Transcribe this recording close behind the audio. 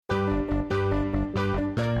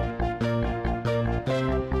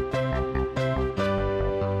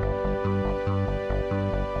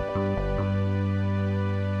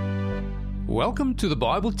Welcome to the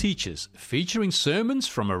Bible Teachers, featuring sermons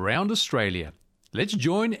from around Australia. Let's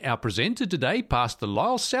join our presenter today, Pastor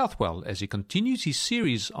Lyle Southwell, as he continues his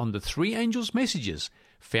series on the three angels' messages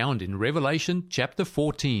found in Revelation chapter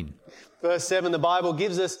 14. Verse 7, the Bible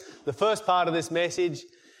gives us the first part of this message,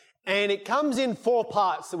 and it comes in four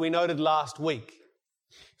parts that we noted last week.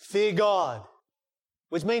 Fear God,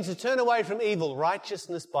 which means to turn away from evil,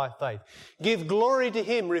 righteousness by faith. Give glory to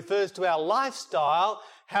Him refers to our lifestyle,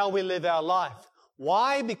 how we live our life.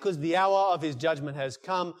 Why? Because the hour of His judgment has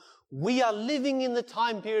come. We are living in the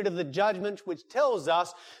time period of the judgment, which tells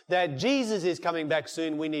us that Jesus is coming back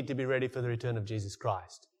soon. We need to be ready for the return of Jesus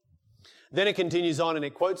Christ. Then it continues on and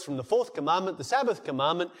it quotes from the fourth commandment, the Sabbath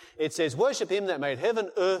commandment. It says, worship Him that made heaven,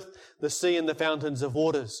 earth, the sea, and the fountains of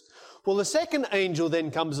waters. Well, the second angel then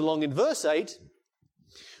comes along in verse 8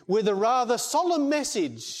 with a rather solemn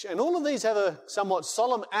message. And all of these have a somewhat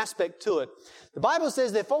solemn aspect to it. The Bible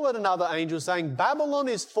says there followed another angel saying, Babylon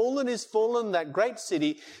is fallen, that great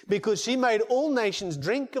city, because she made all nations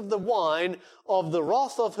drink of the wine of the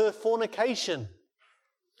wrath of her fornication.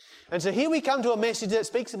 And so here we come to a message that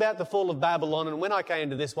speaks about the fall of Babylon. And when I came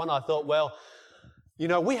to this one, I thought, well,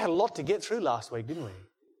 we had a lot to get through last week, didn't we?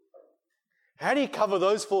 How do you cover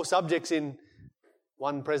those four subjects in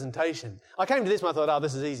one presentation? I came to this one, I thought,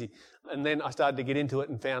 this is easy. And then I started to get into it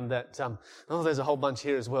and found that, there's a whole bunch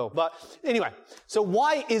here as well. But anyway, so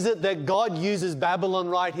why is it that God uses Babylon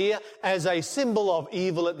right here as a symbol of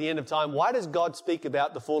evil at the end of time? Why does God speak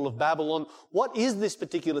about the fall of Babylon? What is this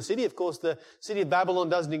particular city? Of course, the city of Babylon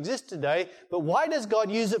doesn't exist today, but why does God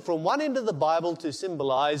use it from one end of the Bible to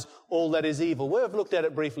symbolize all that is evil? We've looked at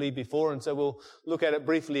it briefly before, and so we'll look at it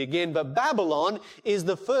briefly again. But Babylon is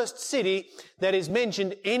the first city that is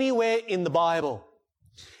mentioned anywhere in the Bible.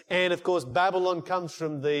 And of course, Babylon comes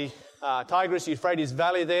from the Tigris-Euphrates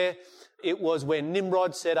Valley there. It was where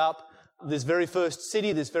Nimrod set up this very first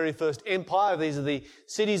city, this very first empire. These are the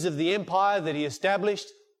cities of the empire that he established.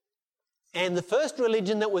 And the first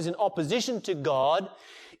religion that was in opposition to God,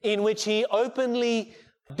 in which he openly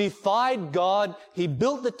defied God. He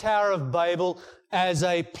built the Tower of Babel as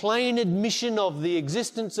a plain admission of the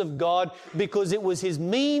existence of God because it was his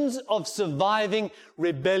means of surviving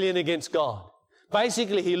rebellion against God.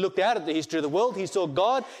 Basically, he looked out at the history of the world. He saw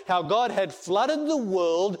God, how God had flooded the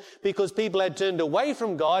world because people had turned away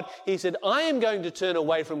from God. He said, I am going to turn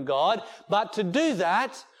away from God, but to do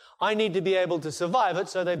that, I need to be able to survive it.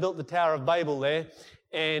 So they built the Tower of Babel there.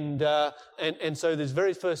 And so this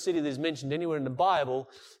very first city that is mentioned anywhere in the Bible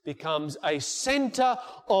becomes a center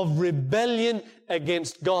of rebellion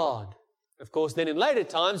against God. Of course, then in later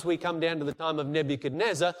times, we come down to the time of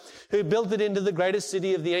Nebuchadnezzar, who built it into the greatest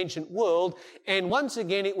city of the ancient world. And once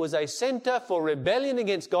again, it was a center for rebellion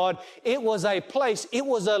against God. It was a place, it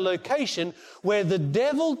was a location where the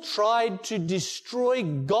devil tried to destroy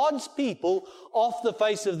God's people off the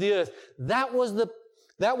face of the earth. That was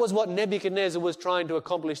what Nebuchadnezzar was trying to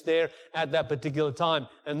accomplish there at that particular time.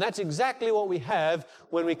 And that's exactly what we have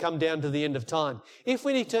when we come down to the end of time. If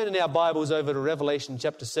we turn in our Bibles over to Revelation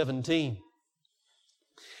chapter 17,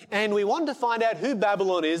 and we want to find out who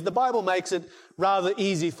Babylon is, the Bible makes it rather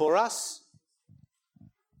easy for us.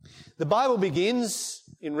 The Bible begins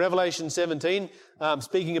in Revelation 17,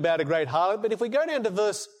 speaking about a great harlot. But if we go down to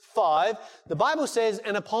verse 5, the Bible says,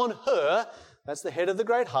 and upon her, that's the head of the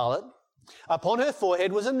great harlot, upon her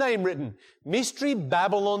forehead was a name written, Mystery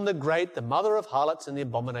Babylon the Great, the mother of harlots and the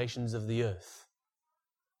abominations of the earth.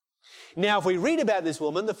 Now, if we read about this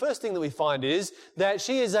woman, the first thing that we find is that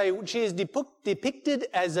she is depicted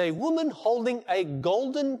as a woman holding a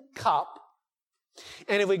golden cup.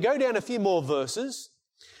 And if we go down a few more verses,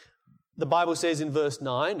 the Bible says in verse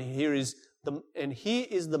 9, here is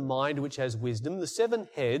the mind which has wisdom. The 7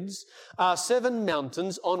 heads are 7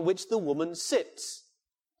 mountains on which the woman sits.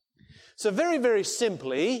 So very, very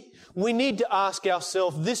simply, we need to ask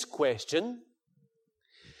ourselves this question.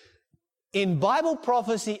 In Bible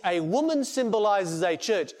prophecy, a woman symbolizes a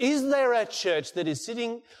church. Is there a church that is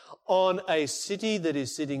sitting on a city that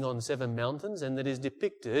is sitting on 7 mountains and that is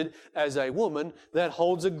depicted as a woman that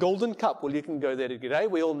holds a golden cup? Well, you can go there today.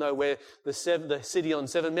 We all know where the city on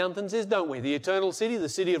 7 mountains is, don't we? The eternal city, the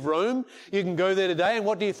city of Rome. You can go there today, and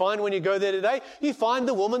what do you find when you go there today? You find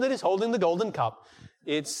the woman that is holding the golden cup.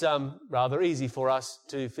 It's rather easy for us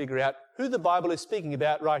to figure out who the Bible is speaking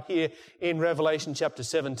about right here in Revelation chapter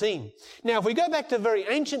 17. Now, if we go back to very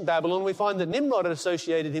ancient Babylon, we find that Nimrod had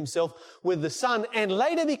associated himself with the sun and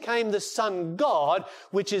later became the sun god,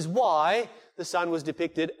 which is why the sun was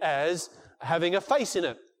depicted as having a face in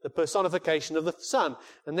it. the personification of the Son.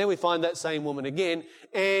 And then we find that same woman again,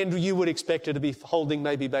 and you would expect her to be holding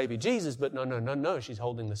maybe baby Jesus, but no, she's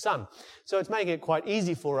holding the Son. So it's making it quite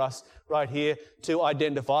easy for us right here to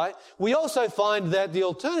identify. We also find that the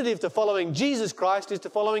alternative to following Jesus Christ is to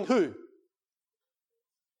following who?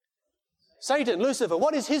 Satan, Lucifer.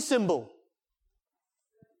 What is his symbol?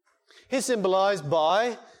 He's symbolized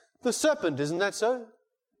by the serpent, isn't that so?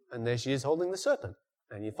 And there she is holding the serpent.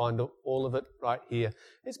 And you find all of it right here.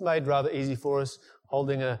 It's made rather easy for us,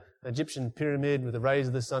 holding an Egyptian pyramid with the rays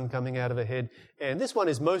of the sun coming out of her head. And this one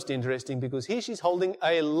is most interesting because here she's holding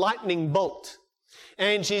a lightning bolt.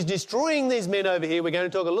 And she's destroying these men over here. We're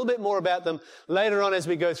going to talk a little bit more about them later on as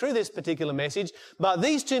we go through this particular message. But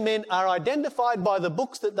these two men are identified by the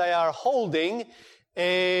books that they are holding.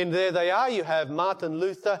 And there they are. You have Martin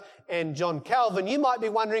Luther and John Calvin. You might be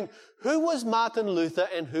wondering, who was Martin Luther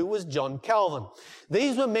and who was John Calvin?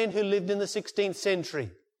 These were men who lived in the 16th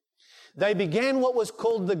century. They began what was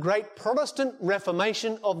called the Great Protestant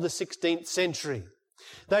Reformation of the 16th century.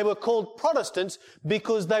 They were called Protestants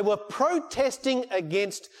because they were protesting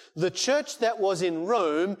against the church that was in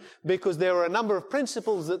Rome, because there were a number of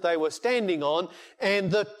principles that they were standing on, and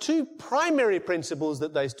the two primary principles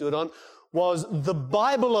that they stood on was the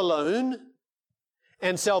Bible alone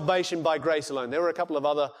and salvation by grace alone. There were a couple of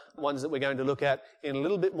other ones that we're going to look at in a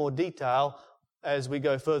little bit more detail as we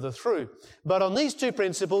go further through. But on these two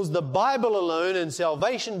principles, the Bible alone and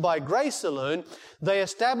salvation by grace alone, they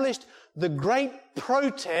established the great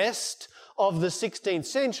protest of the 16th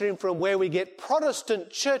century, from where we get Protestant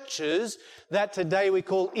churches that today we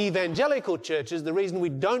call evangelical churches. The reason we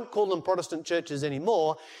don't call them Protestant churches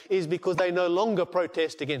anymore is because they no longer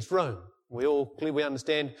protest against Rome. We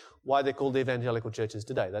understand why they're called evangelical churches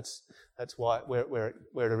today. That's why where it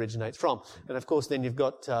originates from. And of course, then you've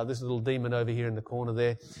got this little demon over here in the corner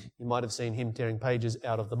there. You might have seen him tearing pages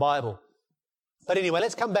out of the Bible. But anyway,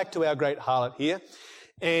 let's come back to our great harlot here.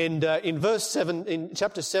 And in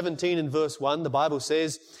chapter 17 and verse 1, the Bible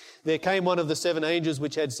says, "There came one of the 7 angels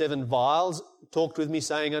which had 7 vials, talked with me,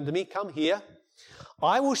 saying unto me, Come here,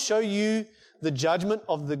 I will show you the judgment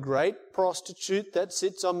of the great prostitute that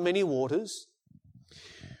sits on many waters,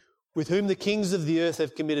 with whom the kings of the earth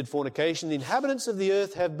have committed fornication. The inhabitants of the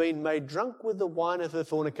earth have been made drunk with the wine of her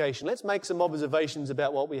fornication." Let's make some observations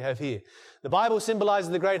about what we have here. The Bible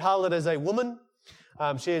symbolizes the great harlot as a woman.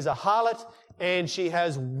 She is a harlot, and she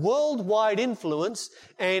has worldwide influence.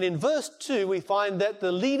 And in verse 2, we find that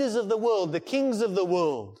the leaders of the world, the kings of the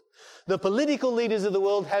world, the political leaders of the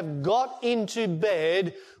world have got into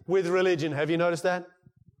bed with religion. Have you noticed that?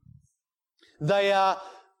 They are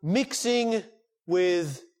mixing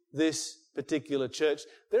with this particular church.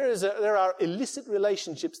 There are illicit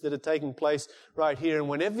relationships that are taking place right here. And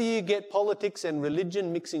whenever you get politics and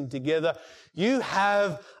religion mixing together, you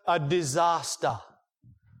have a disaster.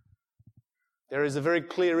 There is a very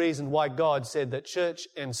clear reason why God said that church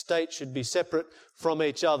and state should be separate from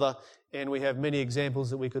each other. And we have many examples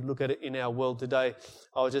that we could look at it in our world today.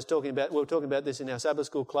 We were talking about this in our Sabbath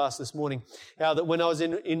school class this morning, how that when I was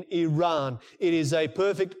in Iran, it is a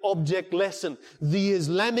perfect object lesson. The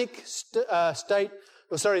Islamic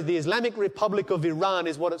the Islamic Republic of Iran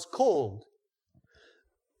is what it's called.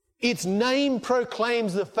 Its name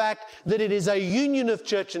proclaims the fact that it is a union of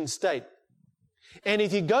church and state. And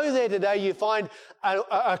if you go there today, you find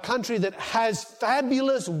a country that has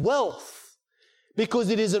fabulous wealth, because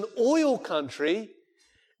it is an oil country,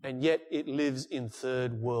 and yet it lives in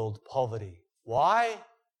third world poverty. Why?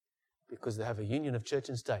 Because they have a union of church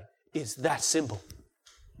and state. It's that simple.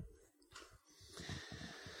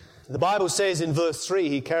 The Bible says in verse 3,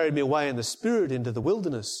 "He carried me away in the spirit into the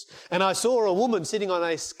wilderness, and I saw a woman sitting on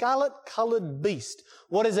a scarlet-coloured beast."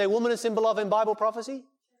 What is a woman a symbol of in Bible prophecy?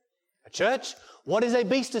 A church. What is a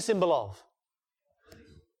beast a symbol of?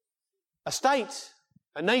 A state,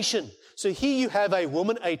 a nation. So here you have a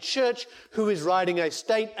woman, a church, who is riding a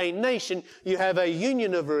state, a nation. You have a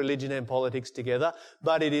union of religion and politics together,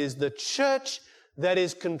 but it is the church that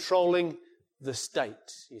is controlling the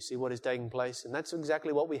state. You see what is taking place? And that's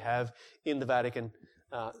exactly what we have in the Vatican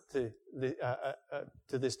to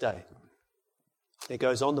this day. It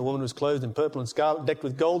goes on, "The woman was clothed in purple and scarlet, decked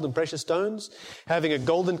with gold and precious stones, having a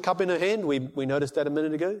golden cup in her hand." We noticed that a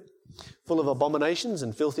minute ago. "Full of abominations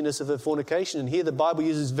and filthiness of her fornication." And here the Bible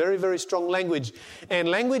uses very, very strong language, and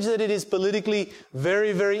language that it is politically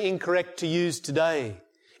very, very incorrect to use today,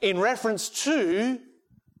 in reference to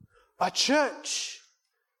a church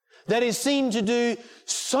that is seen to do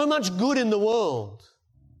so much good in the world.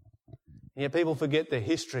 And yet people forget their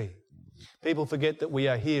history. People forget that we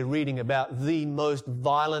are here reading about the most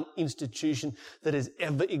violent institution that has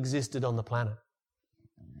ever existed on the planet.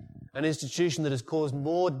 An institution that has caused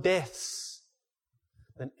more deaths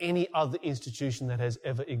than any other institution that has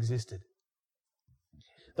ever existed.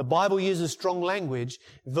 The Bible uses strong language.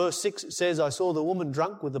 Verse 6 says, I saw the woman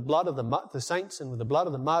drunk with the blood of the saints and with the blood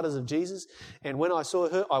of the martyrs of Jesus. And when I saw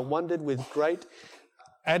her, I wondered with great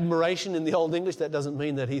admiration in the Old English. That doesn't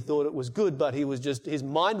mean that he thought it was good, but his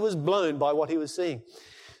mind was blown by what he was seeing.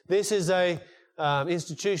 This is a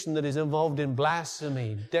institution that is involved in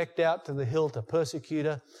blasphemy, decked out to the hilt, a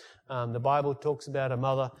persecutor. The Bible talks about a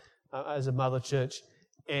mother as a mother church,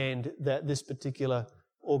 and that this particular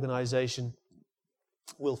organization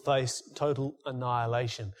will face total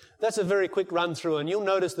annihilation. That's a very quick run through, and you'll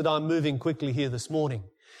notice that I'm moving quickly here this morning.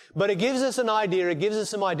 But it gives us an idea, it gives us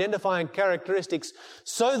some identifying characteristics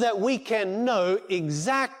so that we can know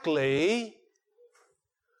exactly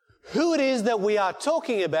who it is that we are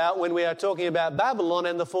talking about when we are talking about Babylon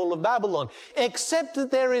and the fall of Babylon. Except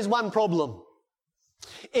that there is one problem.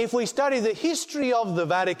 If we study the history of the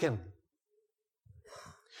Vatican,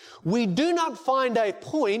 we do not find a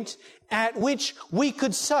point at which we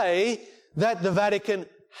could say that the Vatican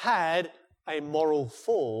had a moral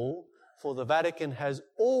fall, for the Vatican has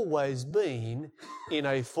always been in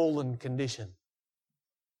a fallen condition.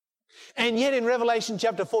 And yet in Revelation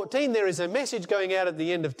chapter 14, there is a message going out at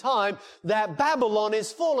the end of time that Babylon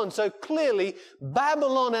is fallen. So clearly,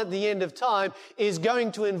 Babylon at the end of time is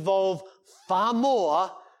going to involve far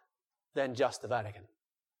more than just the Vatican.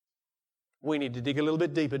 We need to dig a little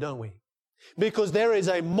bit deeper, don't we? Because there is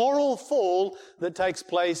a moral fall that takes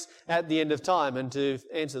place at the end of time. And to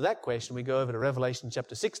answer that question, we go over to Revelation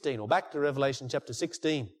chapter 16, or back to Revelation chapter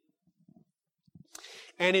 16.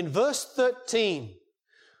 And in verse 13,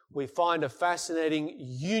 we find a fascinating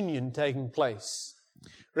union taking place.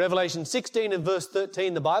 Revelation 16 and verse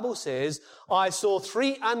 13, the Bible says, I saw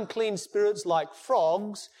 3 unclean spirits like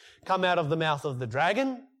frogs come out of the mouth of the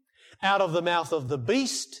dragon, out of the mouth of the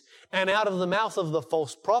beast, and out of the mouth of the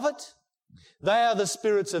false prophet. They are the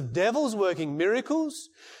spirits of devils working miracles,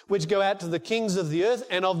 which go out to the kings of the earth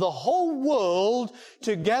and of the whole world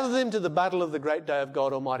to gather them to the battle of the great day of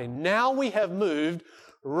God Almighty. Now we have moved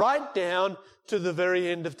right down to the very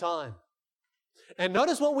end of time. And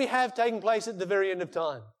notice what we have taking place at the very end of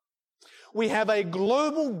time. We have a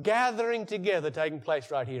global gathering together taking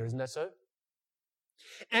place right here, isn't that so?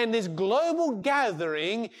 And this global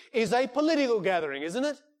gathering is a political gathering, isn't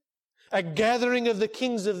it? A gathering of the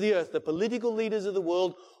kings of the earth, the political leaders of the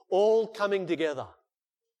world, all coming together.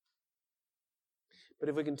 But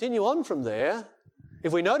if we continue on from there,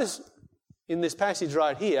 if we notice in this passage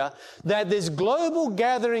right here, that this global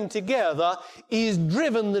gathering together is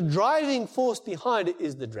driven, the driving force behind it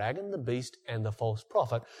is the dragon, the beast, and the false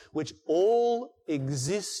prophet, which all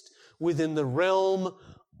exist within the realm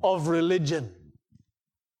of religion.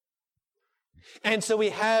 And so we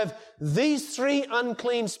have these 3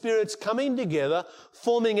 unclean spirits coming together,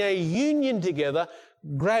 forming a union together,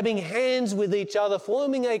 grabbing hands with each other,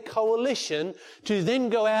 forming a coalition to then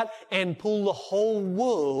go out and pull the whole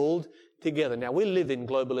world together. Now, we live in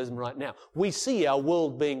globalism right now. We see our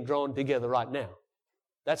world being drawn together right now.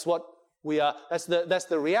 That's what we are. That's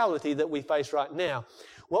the reality that we face right now.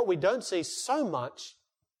 What we don't see so much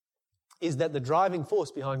is that the driving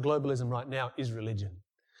force behind globalism right now is religion.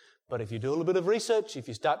 But if you do a little bit of research, if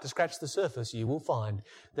you start to scratch the surface, you will find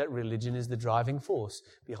that religion is the driving force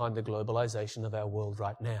behind the globalization of our world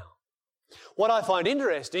right now. What I find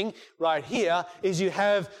interesting right here is you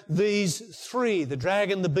have these 3, the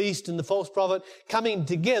dragon, the beast, and the false prophet, coming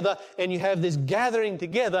together, and you have this gathering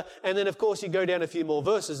together, and then of course you go down a few more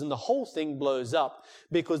verses and the whole thing blows up,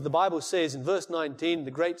 because the Bible says in verse 19,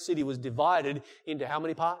 the great city was divided into how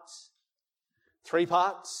many parts? 3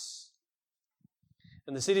 parts.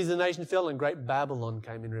 And the cities of the nation fell, and great Babylon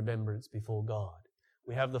came in remembrance before God.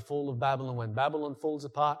 We have the fall of Babylon. When Babylon falls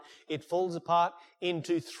apart, it falls apart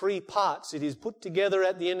into 3 parts. It is put together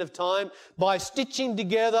at the end of time by stitching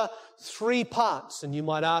together 3 parts. And you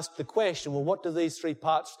might ask the question, well, what do these 3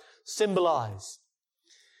 parts symbolize?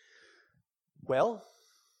 Well,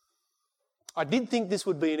 I did think this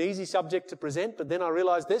would be an easy subject to present, but then I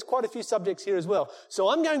realized there's quite a few subjects here as well. So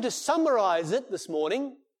I'm going to summarize it this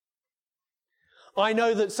morning. I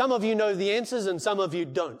know that some of you know the answers and some of you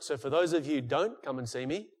don't. So for those of you who don't, come and see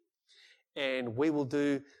me. And we will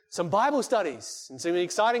do some Bible studies and some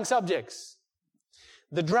exciting subjects.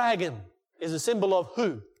 The dragon is a symbol of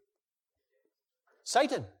who?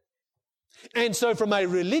 Satan. And so from a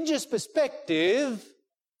religious perspective,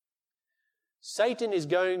 Satan is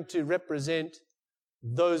going to represent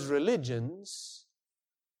those religions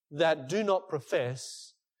that do not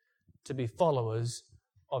profess to be followers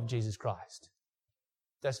of Jesus Christ.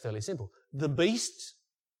 That's fairly simple. The beast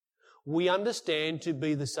we understand to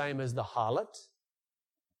be the same as the harlot.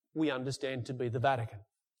 We understand to be the Vatican.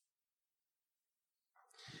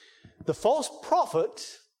 The false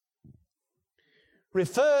prophet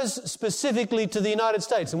refers specifically to the United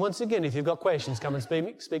States. And once again, if you've got questions, come and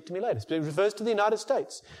speak to me later. It refers to the United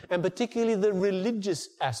States, and particularly the religious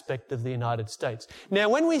aspect of the United States. Now,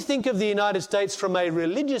 when we think of the United States from a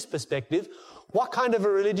religious perspective, what kind of a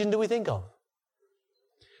religion do we think of?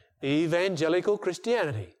 Evangelical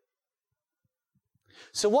Christianity.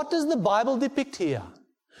 So what does the Bible depict here?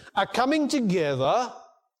 A coming together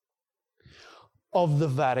of the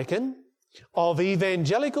Vatican, of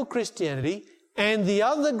evangelical Christianity, and the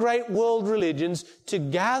other great world religions to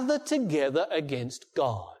gather together against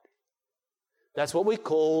God. That's what we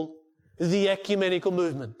call the ecumenical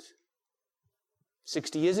movement.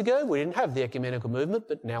 60 years ago, we didn't have the ecumenical movement,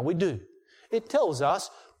 but now we do. It tells us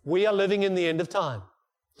we are living in the end of time.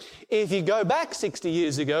 If you go back 60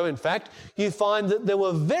 years ago, in fact, you find that there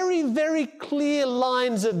were very, very clear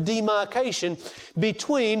lines of demarcation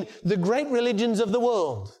between the great religions of the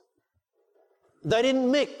world. They didn't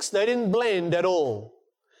mix, they didn't blend at all.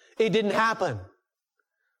 It didn't happen.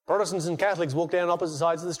 Protestants and Catholics walked down opposite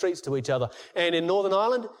sides of the streets to each other. And in Northern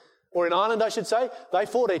Ireland, or in Ireland I should say, they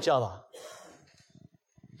fought each other.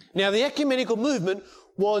 Now the ecumenical movement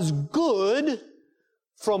was good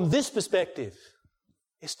from this perspective.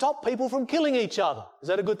 It stopped people from killing each other. Is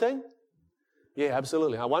that a good thing? Yeah,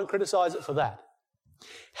 absolutely. I won't criticize it for that.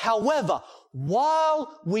 However,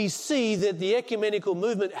 while we see that the ecumenical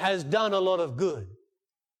movement has done a lot of good,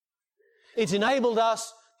 it's enabled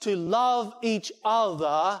us to love each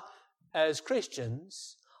other as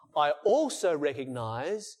Christians. I also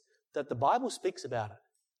recognize that the Bible speaks about it.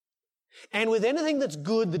 And with anything that's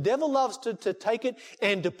good, the devil loves to take it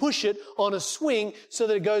and to push it on a swing so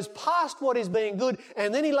that it goes past what is being good,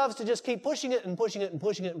 and then he loves to just keep pushing it and pushing it and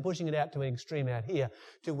pushing it and pushing it out to an extreme out here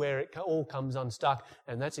to where it all comes unstuck.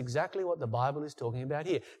 And that's exactly what the Bible is talking about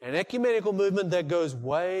here. An ecumenical movement that goes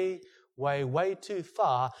way, way, way too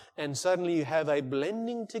far, and suddenly you have a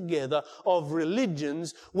blending together of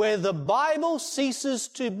religions where the Bible ceases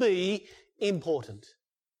to be important.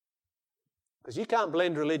 Because you can't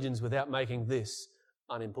blend religions without making this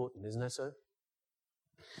unimportant, isn't that so?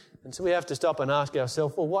 And so we have to stop and ask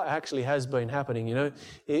ourselves, well, what actually has been happening? You know,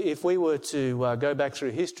 if we were to go back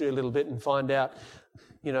through history a little bit and find out,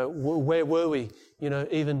 you know, where were we, you know,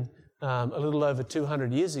 even a little over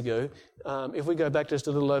 200 years ago, if we go back just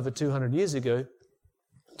a little over 200 years ago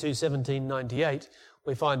to 1798,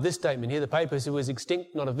 we find this statement here: the papacy was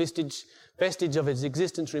extinct, not a vestige of its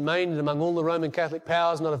existence remained among all the Roman Catholic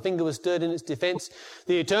powers, not a finger was stirred in its defence.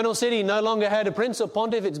 The eternal city no longer had a prince or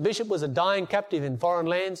pontiff, its bishop was a dying captive in foreign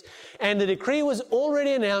lands, and the decree was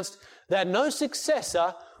already announced that no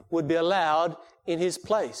successor would be allowed in his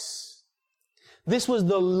place. This was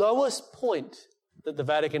the lowest point that the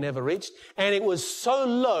Vatican ever reached, and it was so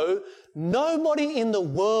low, nobody in the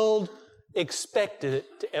world expected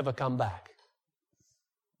it to ever come back.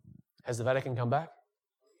 Has the Vatican come back?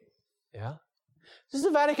 Yeah. Does the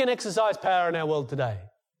Vatican exercise power in our world today?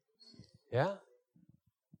 Yeah.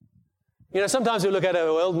 You know, sometimes we look at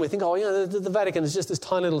our world and we think, oh, you know, the Vatican is just this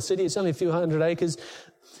tiny little city. It's only a few hundred acres.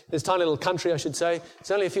 This tiny little country, I should say. It's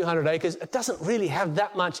only a few hundred acres. It doesn't really have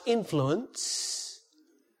that much influence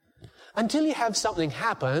until you have something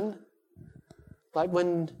happen, like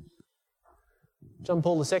when John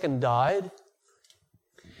Paul II died,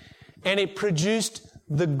 and it produced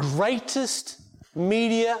the greatest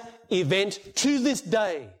media event to this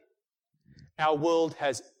day our world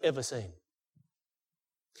has ever seen.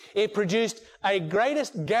 It produced a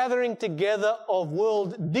greatest gathering together of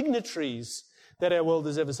world dignitaries that our world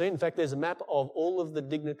has ever seen. In fact, there's a map of all of the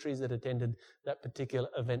dignitaries that attended that particular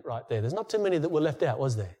event right there. There's not too many that were left out,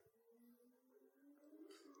 was there?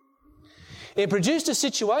 It produced a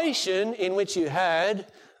situation in which you had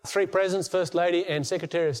 3 presidents, First Lady and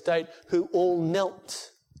Secretary of State, who all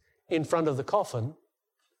knelt in front of the coffin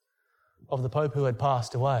of the Pope who had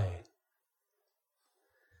passed away.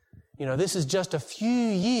 You know, this is just a few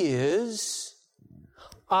years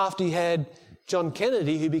after you had John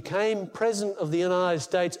Kennedy, who became President of the United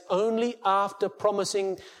States only after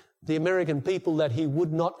promising the American people that he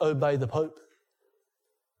would not obey the Pope.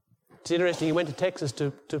 It's interesting, he went to Texas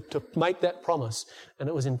to make that promise, and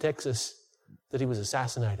it was in Texas that he was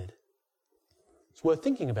assassinated. It's worth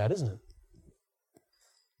thinking about, isn't it?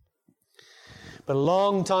 But a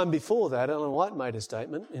long time before that, Ellen White made a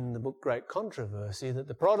statement in the book Great Controversy that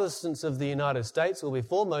the Protestants of the United States will be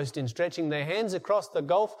foremost in stretching their hands across the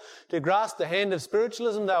gulf to grasp the hand of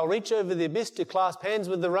spiritualism. They'll reach over the abyss to clasp hands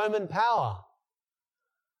with the Roman power.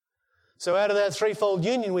 So out of that threefold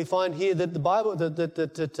union, we find here that the Bible,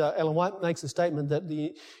 that Ellen White makes the statement that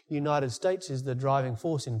the United States is the driving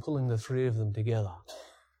force in pulling the three of them together.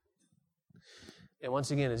 And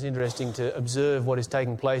once again, it's interesting to observe what is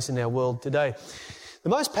taking place in our world today. The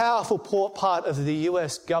most powerful part of the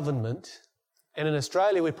US government, and in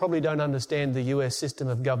Australia we probably don't understand the US system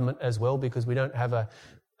of government as well because we don't have a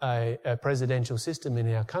presidential system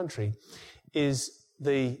in our country, is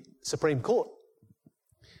the Supreme Court.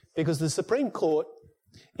 Because the Supreme Court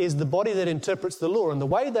is the body that interprets the law, and the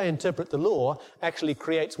way they interpret the law actually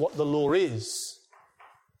creates what the law is.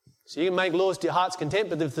 So you can make laws to your heart's content,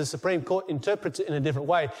 but if the Supreme Court interprets it in a different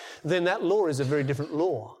way, then that law is a very different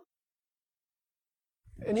law.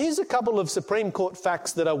 And here's a couple of Supreme Court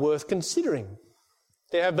facts that are worth considering.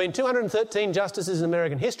 There have been 213 justices in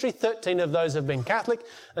American history. 13 of those have been Catholic.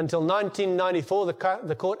 Until 1994,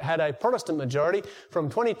 the court had a Protestant majority. From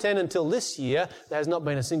 2010 until this year, there has not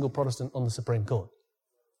been a single Protestant on the Supreme Court.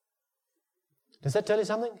 Does that tell you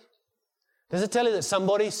something? Does it tell you that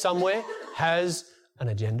somebody somewhere has an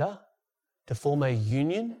agenda to form a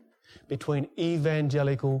union between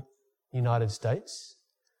evangelical United States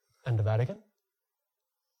and the Vatican?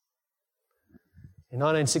 In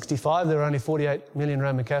 1965, there were only 48 million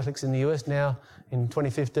Roman Catholics in the US. Now, in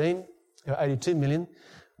 2015, there are 82 million.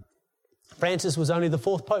 Francis was only the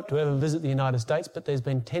fourth pope to ever visit the United States, but there's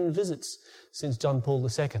been 10 visits since John Paul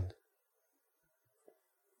II.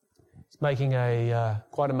 It's making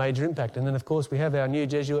quite a major impact. And then, of course, we have our new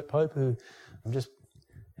Jesuit pope who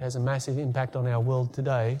has a massive impact on our world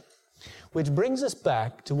today, which brings us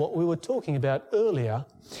back to what we were talking about earlier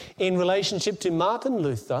in relationship to Martin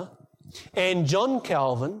Luther and John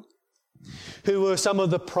Calvin, who were some of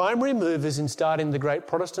the primary movers in starting the great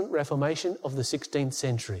Protestant Reformation of the 16th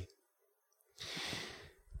century.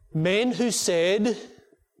 Men who said,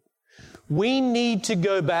 we need to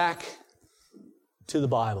go back to the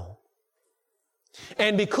Bible.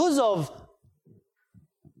 And because of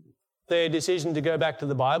their decision to go back to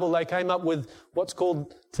the Bible, they came up with what's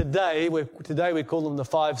called today we call them the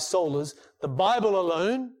five solas, the Bible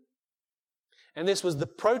alone. And this was the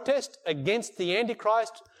protest against the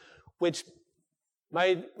Antichrist, which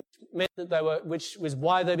was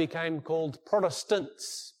why they became called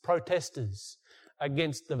Protestants, protesters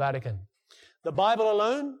against the Vatican. The Bible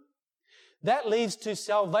alone, that leads to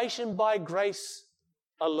salvation by grace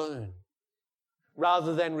alone,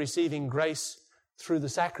 rather than receiving grace through the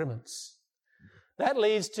sacraments. That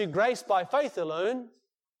leads to grace by faith alone.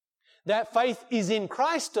 That faith is in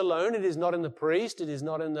Christ alone. It is not in the priest. It is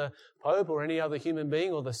not in the Pope or any other human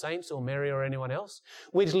being or the saints or Mary or anyone else,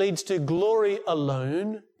 which leads to glory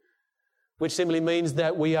alone, which simply means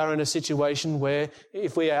that we are in a situation where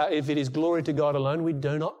if it is glory to God alone, we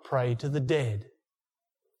do not pray to the dead.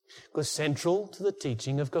 Because central to the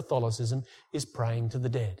teaching of Catholicism is praying to the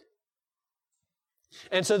dead.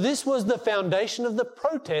 And so this was the foundation of the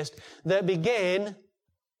protest that began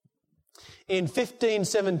in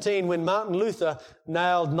 1517, when Martin Luther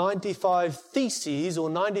nailed 95 theses or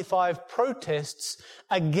 95 protests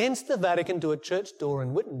against the Vatican to a church door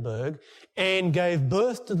in Wittenberg and gave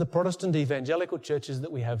birth to the Protestant evangelical churches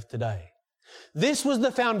that we have today. This was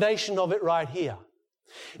the foundation of it right here.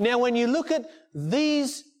 Now, when you look at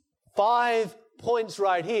these 5 points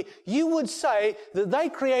right here, you would say that they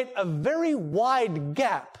create a very wide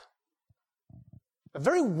gap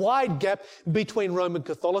between Roman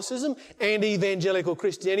Catholicism and evangelical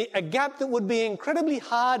Christianity, a gap that would be incredibly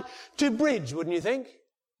hard to bridge, wouldn't you think?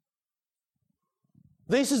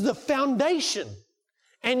 This is the foundation,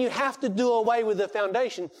 and you have to do away with the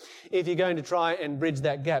foundation if you're going to try and bridge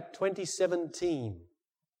that gap. 2017,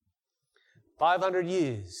 500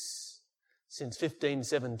 years since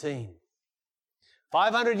 1517.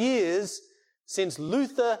 500 years since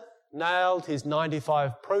Luther nailed his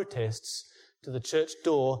 95 protests to the church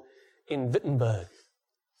door in Wittenberg.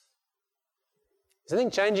 Is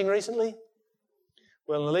anything changing recently?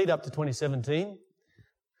 Well, in the lead up to 2017,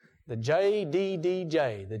 the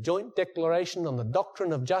JDDJ, the Joint Declaration on the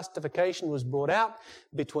Doctrine of Justification, was brought out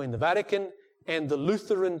between the Vatican and the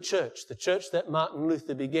Lutheran Church, the church that Martin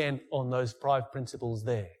Luther began on those 5 principles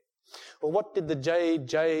there. Well, what did the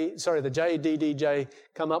JDDJ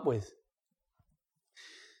come up with?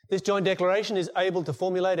 This joint declaration is able to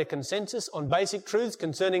formulate a consensus on basic truths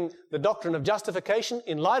concerning the doctrine of justification.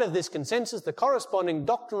 In light of this consensus, the corresponding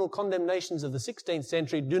doctrinal condemnations of the 16th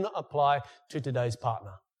century do not apply to today's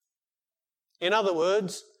partner. In other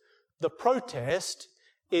words, the protest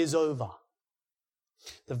is over.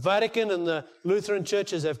 The Vatican and the Lutheran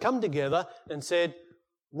churches have come together and said,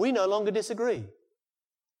 we no longer disagree.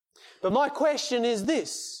 But my question is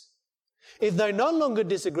this: If they no longer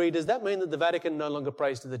disagree, does that mean that the Vatican no longer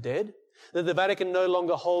prays to the dead? That the Vatican no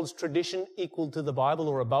longer holds tradition equal to the Bible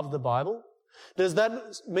or above the Bible? Does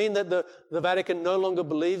that mean that the Vatican no longer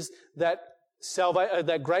believes that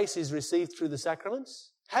that grace is received through the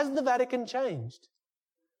sacraments? Has the Vatican changed?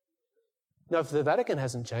 No, if the Vatican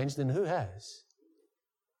hasn't changed, then who has?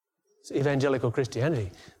 It's evangelical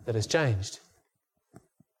Christianity that has changed.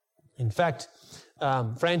 In fact,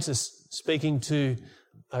 Francis, speaking to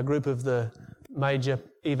a group of the major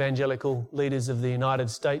evangelical leaders of the United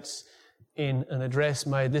States in an address,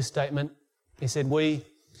 made this statement. He said, we,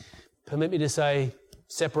 permit me to say,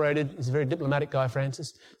 separated, he's a very diplomatic guy,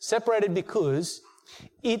 Francis, separated because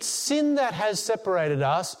it's sin that has separated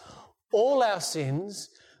us, all our sins,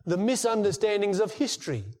 the misunderstandings of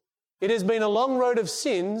history. It has been a long road of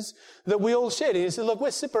sins that we all shed. And he said, look, we're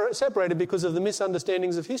separated because of the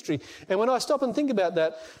misunderstandings of history. And when I stop and think about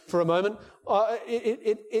that for a moment,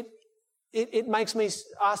 it makes me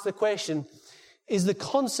ask the question, is the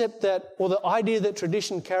concept that, or the idea that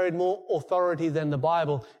tradition carried more authority than the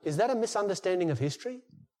Bible, is that a misunderstanding of history?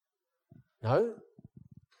 No.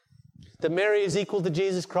 That Mary is equal to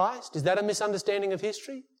Jesus Christ, is that a misunderstanding of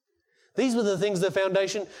history? These were the things the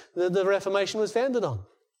foundation, the Reformation was founded on.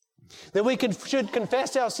 That we should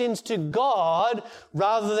confess our sins to God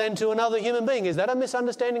rather than to another human being. Is that a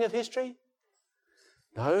misunderstanding of history?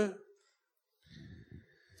 No.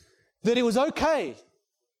 That it was okay,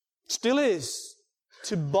 still is,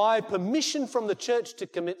 to buy permission from the church to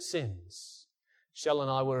commit sins. Shell and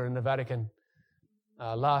I were in the Vatican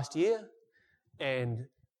last year, and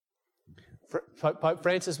Pope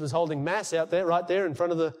Francis was holding Mass out there, right there in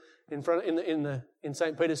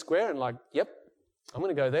St. Peter's Square, and like, yep, I'm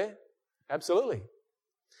going to go there. Absolutely.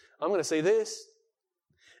 I'm going to see this.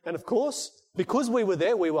 And of course, because we were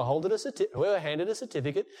there, we were handed a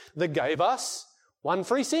certificate that gave us one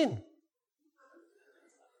free sin.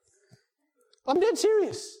 I'm dead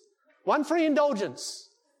serious. One free indulgence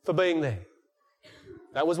for being there.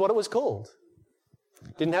 That was what it was called.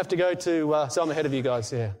 Didn't have to go to, so I'm ahead of you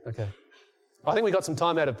guys, yeah, okay. I think we got some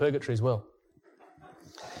time out of purgatory as well.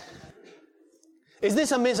 Is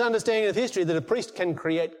this a misunderstanding of history that a priest can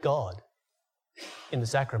create God in the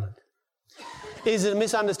sacrament? Is it a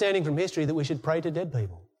misunderstanding from history that we should pray to dead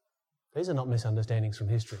people? These are not misunderstandings from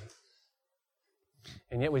history.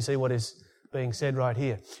 And yet we see what is being said right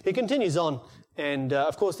here. He continues on, and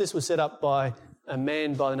of course this was set up by a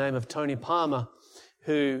man by the name of Tony Palmer,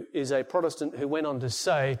 who is a Protestant who went on to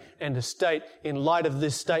say and to state, in light of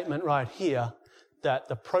this statement right here, that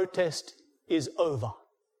the protest is over.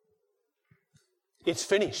 It's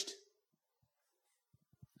finished.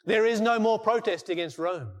 There is no more protest against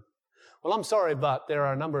Rome. Well, I'm sorry, but there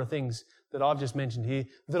are a number of things that I've just mentioned here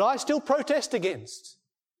that I still protest against.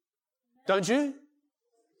 Don't you?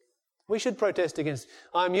 We should protest against.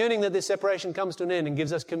 I'm yearning that this separation comes to an end and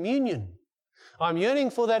gives us communion. I'm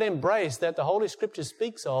yearning for that embrace that the Holy Scripture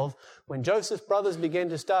speaks of. When Joseph's brothers began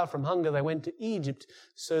to starve from hunger, they went to Egypt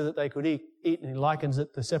so that they could eat. And he likens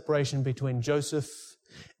it, the separation between Joseph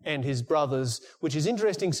and his brothers, which is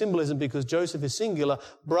interesting symbolism because Joseph is singular,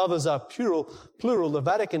 brothers are plural, the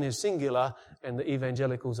Vatican is singular, and the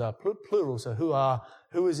evangelicals are plural. So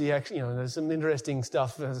who is he actually, there's some interesting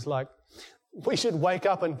stuff. It's like, we should wake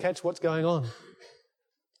up and catch what's going on.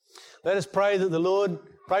 Let us pray to the Lord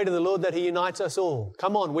that He unites us all.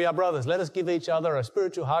 Come on, we are brothers. Let us give each other a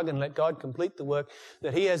spiritual hug and let God complete the work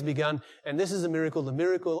that He has begun. And this is a miracle. The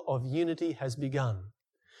miracle of unity has begun.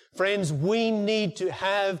 Friends, we need to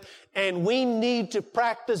have and we need to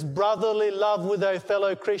practice brotherly love with our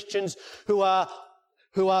fellow Christians who are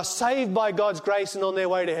saved by God's grace and on their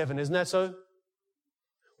way to heaven. Isn't that so?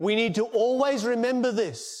 We need to always remember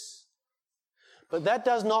this. But that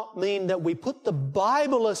does not mean that we put the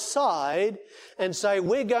Bible aside and say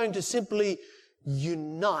we're going to simply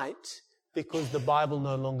unite because the Bible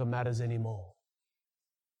no longer matters anymore.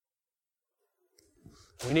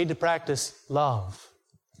 We need to practice love.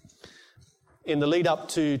 In the lead up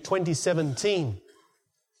to 2017,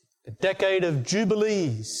 the decade of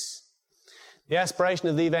jubilees, the aspiration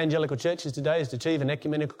of the evangelical churches today is to achieve an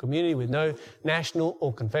ecumenical community with no national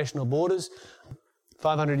or confessional borders.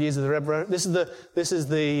 500 years of the Reformation. This is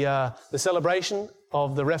the celebration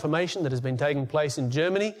of the Reformation that has been taking place in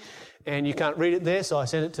Germany, and you can't read it there, so I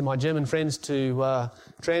sent it to my German friends to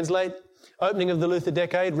translate. Opening of the Luther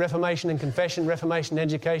decade, Reformation and confession, Reformation and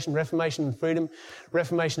education, Reformation and freedom,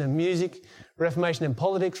 Reformation and music, Reformation and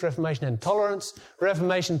politics, Reformation and tolerance,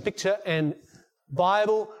 Reformation picture and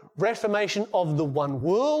Bible, Reformation of the one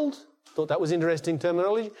world. Thought that was interesting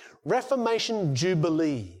terminology. Reformation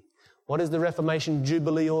Jubilee. What is the Reformation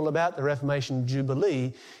Jubilee all about? The Reformation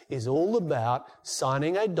Jubilee is all about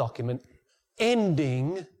signing a document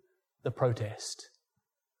ending the protest,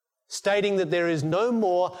 stating that there is no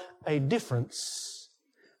more a difference,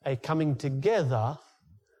 a coming together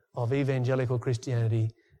of evangelical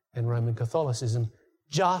Christianity and Roman Catholicism,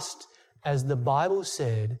 just as the Bible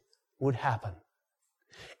said would happen.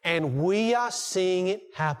 And we are seeing it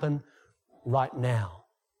happen right now.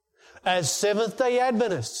 As Seventh-day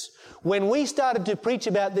Adventists, when we started to preach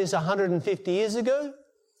about this 150 years ago,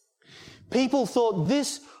 people thought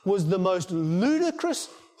this was the most ludicrous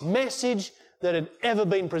message that had ever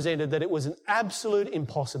been presented, that it was an absolute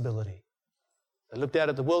impossibility. They looked out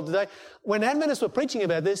at the world today. When Adventists were preaching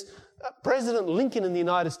about this, President Lincoln in the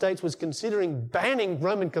United States was considering banning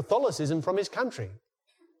Roman Catholicism from his country.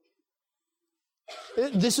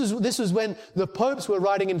 This was when the popes were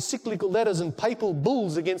writing encyclical letters and papal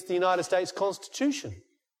bulls against the United States Constitution.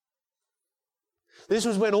 This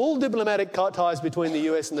was when all diplomatic ties between the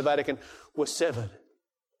US and the Vatican were severed.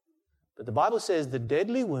 But the Bible says the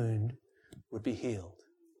deadly wound would be healed.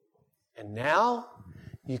 And now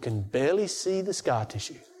you can barely see the scar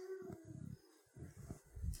tissue.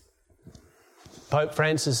 Pope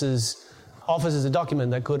Francis offers us a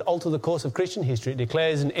document that could alter the course of Christian history. It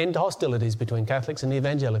declares an end to hostilities between Catholics and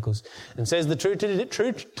evangelicals and says the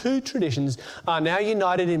two traditions are now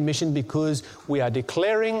united in mission because we are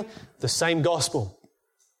declaring the same gospel.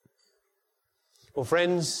 Well,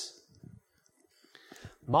 friends,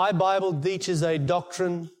 my Bible teaches a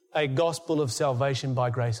doctrine, a gospel of salvation by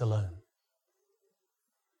grace alone.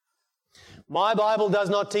 My Bible does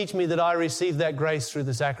not teach me that I receive that grace through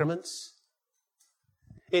the sacraments.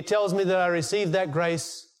 It tells me that I receive that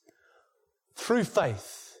grace through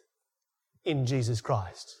faith in Jesus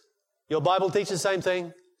Christ. Your Bible teaches the same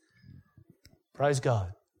thing? Praise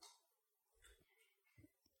God.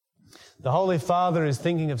 The Holy Father is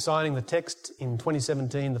thinking of signing the text in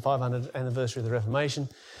 2017, the 500th anniversary of the Reformation,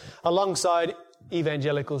 alongside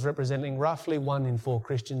evangelicals representing roughly 1 in 4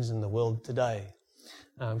 Christians in the world today.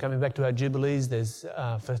 Coming back to our Jubilees, there's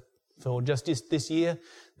for just this year,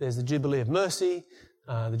 there's the Jubilee of Mercy,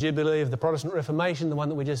 the Jubilee of the Protestant Reformation, the one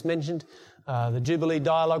that we just mentioned, the Jubilee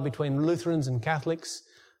dialogue between Lutherans and Catholics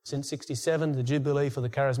since 67, the Jubilee for the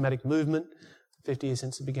Charismatic Movement, 50 years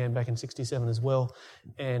since it began back in 67 as well.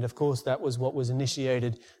 And of course, that was what was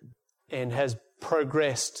initiated and has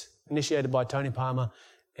progressed, initiated by Tony Palmer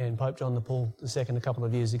and Pope John Paul II a couple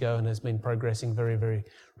of years ago, and has been progressing very, very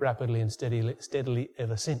rapidly and steadily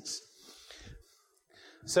ever since.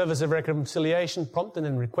 Service of Reconciliation, prompted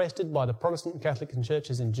and requested by the Protestant and Catholic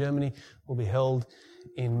churches in Germany, will be held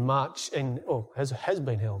in March, has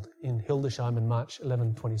been held in Hildesheim in March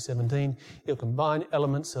 11, 2017. It'll combine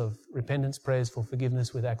elements of repentance, prayers for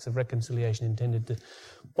forgiveness with acts of reconciliation intended to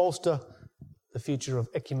bolster the future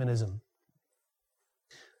of ecumenism.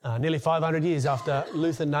 Nearly 500 years after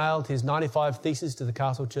Luther nailed his 95 Theses to the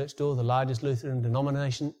Castle Church door, the largest Lutheran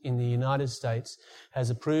denomination in the United States has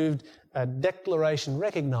approved a declaration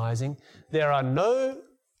recognizing there are no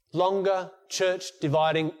longer church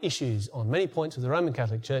dividing issues on many points of the Roman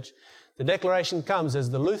Catholic Church. The declaration comes as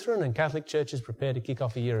the Lutheran and Catholic churches prepare to kick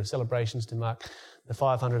off a year of celebrations to mark the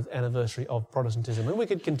 500th anniversary of Protestantism. And we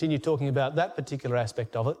could continue talking about that particular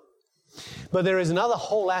aspect of it. But there is another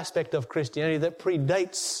whole aspect of Christianity that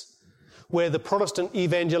predates where the Protestant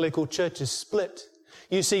evangelical church is split.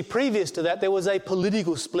 You see, previous to that, there was a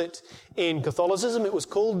political split in Catholicism. It was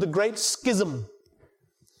called the Great Schism.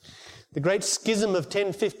 The Great Schism of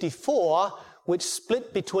 1054, which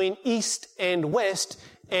split between East and West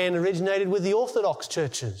and originated with the Orthodox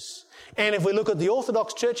churches. And if we look at the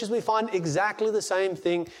Orthodox churches, we find exactly the same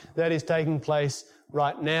thing that is taking place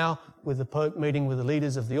right now, with the Pope meeting with the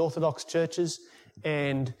leaders of the Orthodox churches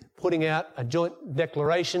and putting out a joint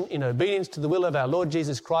declaration in obedience to the will of our Lord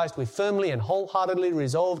Jesus Christ. We firmly and wholeheartedly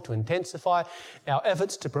resolve to intensify our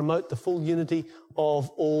efforts to promote the full unity of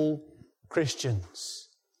all Christians.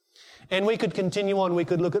 And we could continue on. We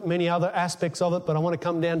could look at many other aspects of it, but I want to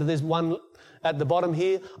come down to this one at the bottom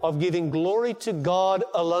here of giving glory to God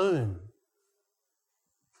alone.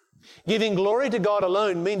 Giving glory to God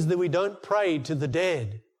alone means that we don't pray to the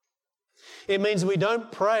dead. It means we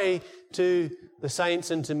don't pray to the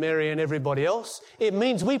saints and to Mary and everybody else. It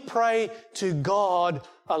means we pray to God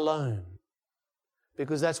alone,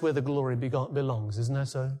 because that's where the glory belongs, isn't that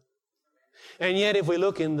so? And yet, if we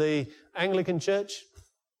look in the Anglican Church,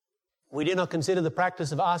 we do not consider the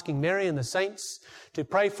practice of asking Mary and the saints to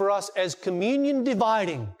pray for us as communion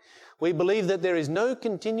dividing. We believe that there is no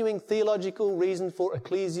continuing theological reason for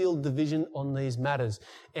ecclesial division on these matters.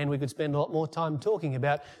 And we could spend a lot more time talking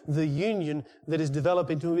about the union that is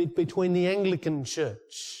developing between the Anglican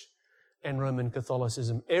Church and Roman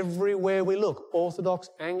Catholicism. Everywhere we look, Orthodox,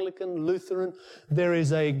 Anglican, Lutheran, there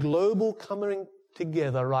is a global coming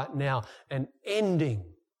together right now, an ending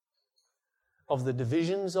of the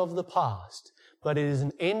divisions of the past. But it is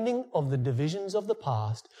an ending of the divisions of the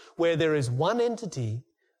past where there is one entity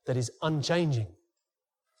that is unchanging.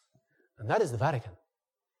 And that is the Vatican.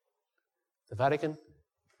 The Vatican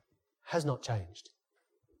has not changed.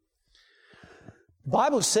 The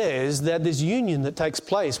Bible says that this union that takes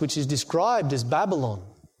place, which is described as Babylon,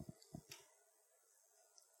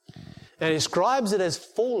 and describes it as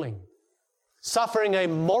falling, suffering a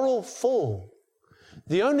moral fall.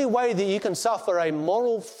 The only way that you can suffer a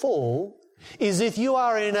moral fall is if you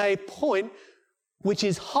are in a point which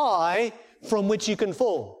is high from which you can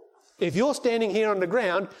fall. If you're standing here on the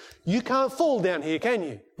ground, you can't fall down here, can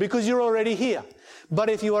you? Because you're already here. But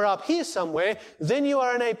if you are up here somewhere, then you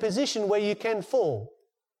are in a position where you can fall.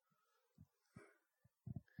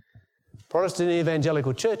 Protestant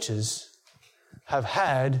evangelical churches have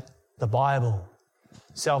had the Bible,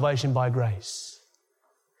 salvation by grace.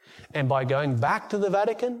 And by going back to the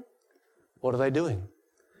Vatican, what are they doing?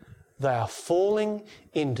 They are falling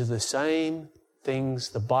into the same things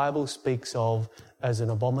the Bible speaks of as an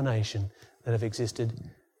abomination that have existed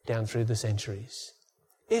down through the centuries.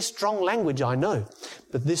 It's strong language, I know,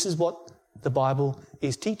 but this is what the Bible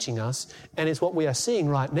is teaching us, and it's what we are seeing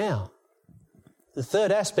right now. The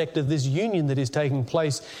third aspect of this union that is taking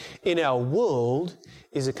place in our world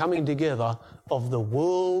is a coming together of the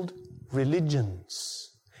world religions.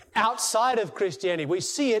 Outside of Christianity, we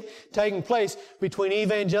see it taking place between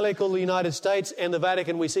evangelical United States and the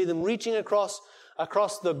Vatican. We see them reaching across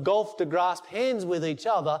the gulf to grasp hands with each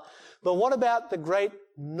other. But what about the great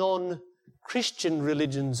non-Christian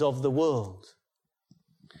religions of the world?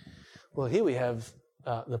 Well, here we have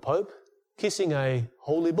the Pope kissing a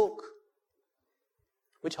holy book.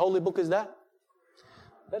 Which holy book is that?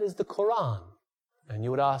 That is the Quran. And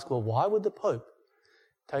you would ask, well, why would the Pope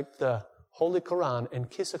take the Holy Quran and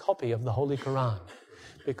kiss a copy of the Holy Quran?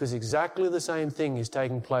 Because exactly the same thing is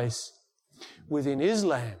taking place within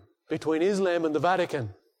Islam, between Islam and the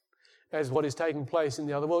Vatican, as what is taking place in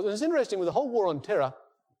the other world. And it's interesting with the whole war on terror,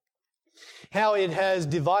 how it has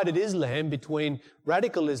divided Islam between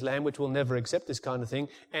radical Islam, which will never accept this kind of thing,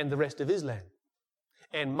 and the rest of Islam.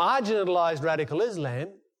 And marginalized radical Islam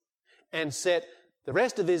and set the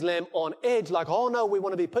rest of Islam on edge like, oh no, we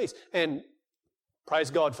want to be peace. And praise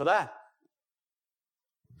God for that.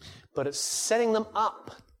 But it's setting them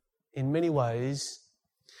up in many ways.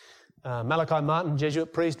 Malachi Martin,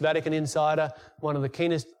 Jesuit priest, Vatican insider, one of the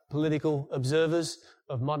keenest political observers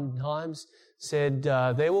of modern times, said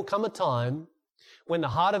there will come a time when the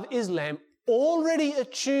heart of Islam, already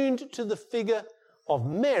attuned to the figure of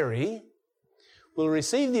Mary, will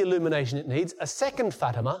receive the illumination it needs, a second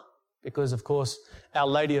Fatima, because of course Our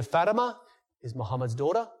Lady of Fatima is Muhammad's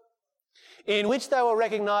daughter, in which they will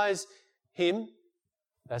recognize him,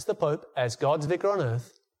 that's the Pope, as God's vicar on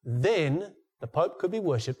earth. Then the Pope could be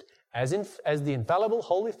worshipped as the infallible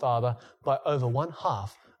Holy Father by over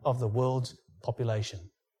 1/2 of the world's population.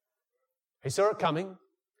 He saw it coming,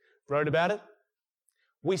 wrote about it.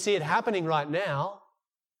 We see it happening right now.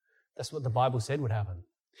 That's what the Bible said would happen.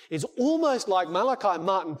 It's almost like Malachi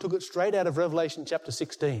Martin took it straight out of Revelation chapter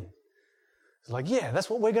 16. It's like, yeah, that's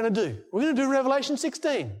what we're going to do. We're going to do Revelation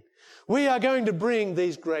 16. We are going to bring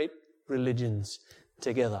these great religions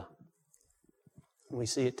together. And we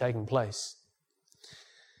see it taking place.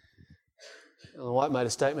 Ellen White made a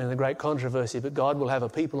statement in the Great Controversy, but God will have a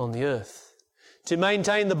people on the earth to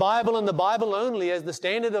maintain the Bible and the Bible only as the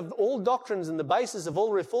standard of all doctrines and the basis of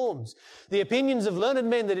all reforms, the opinions of learned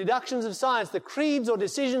men, the deductions of science, the creeds or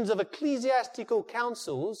decisions of ecclesiastical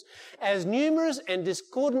councils, as numerous and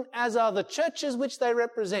discordant as are the churches which they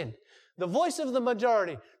represent. The voice of the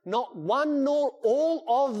majority, not one nor all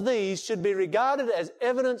of these should be regarded as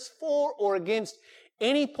evidence for or against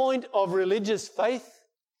any point of religious faith.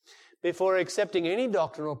 Before accepting any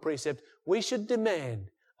doctrine or precept, we should demand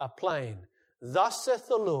a plain, "Thus saith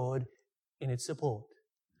the Lord," in its support.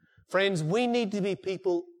 Friends, we need to be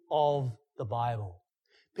people of the Bible,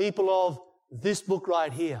 people of this book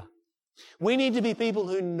right here. We need to be people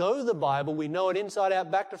who know the Bible, we know it inside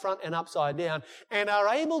out, back to front and upside down, and are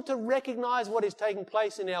able to recognize what is taking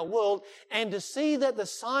place in our world and to see that the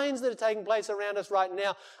signs that are taking place around us right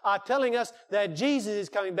now are telling us that Jesus is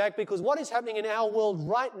coming back, because what is happening in our world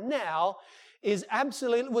right now was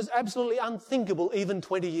absolutely unthinkable even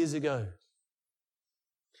 20 years ago.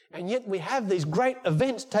 And yet we have these great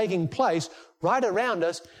events taking place right around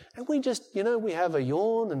us, and we just, we have a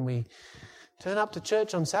yawn and we turn up to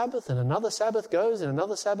church on Sabbath, and another Sabbath goes and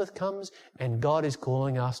another Sabbath comes, and God is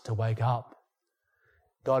calling us to wake up.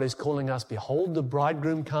 God is calling us, behold, the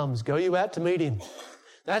bridegroom comes. Go you out to meet him.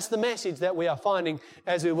 That's the message that we are finding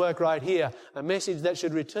as we work right here, a message that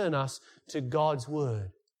should return us to God's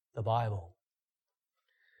Word, the Bible.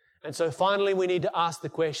 And so finally we need to ask the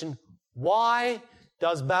question, why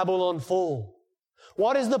does Babylon fall?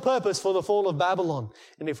 What is the purpose for the fall of Babylon?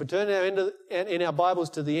 And if we turn in our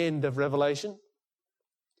Bibles to the end of Revelation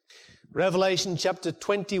chapter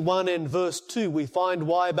 21 and verse 2, we find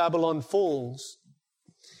why Babylon falls.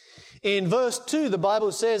 In verse 2, the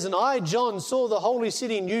Bible says, "And I, John, saw the holy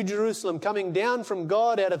city, New Jerusalem, coming down from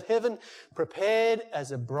God out of heaven, prepared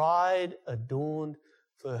as a bride adorned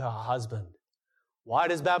for her husband." Why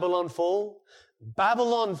does Babylon fall?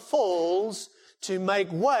 Babylon falls to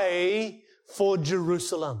make way for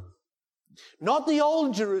Jerusalem. Not the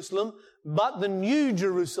old Jerusalem, but the new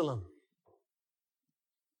Jerusalem.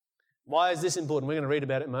 Why is this important? We're going to read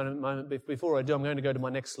about it in a moment. Before I do, I'm going to go to my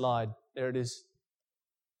next slide. There it is.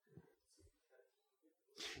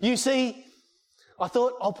 You see, I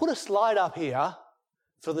thought I'll put a slide up here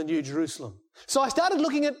for the New Jerusalem. So I started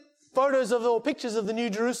looking at photos or pictures of the New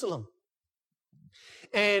Jerusalem.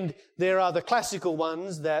 And there are the classical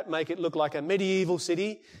ones that make it look like a medieval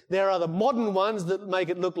city. There are the modern ones that make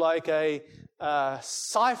it look like a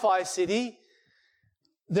sci-fi city.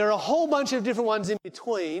 There are a whole bunch of different ones in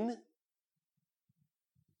between.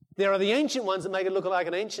 There are the ancient ones that make it look like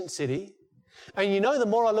an ancient city. And the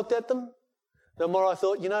more I looked at them, the more I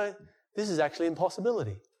thought, this is actually an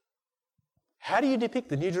impossibility. How do you depict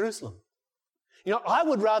the New Jerusalem? I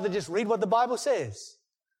would rather just read what the Bible says.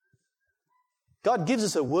 God gives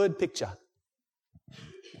us a word picture.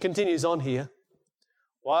 It continues on here.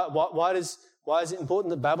 Why is it important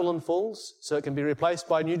that Babylon falls so it can be replaced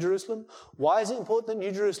by New Jerusalem? Why is it important that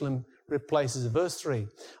New Jerusalem replaces it? Verse 3,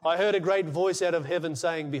 "I heard a great voice out of heaven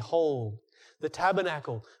saying, Behold, the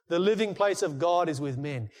tabernacle, the living place of God is with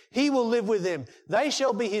men. He will live with them. They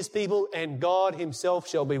shall be his people, and God himself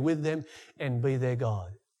shall be with them and be their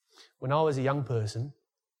God." When I was a young person,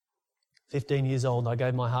 15 years old, I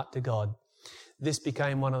gave my heart to God. This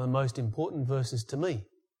became one of the most important verses to me,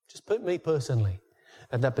 just me personally,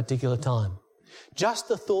 at that particular time. Just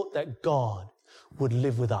the thought that God would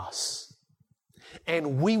live with us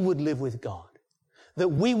and we would live with God, that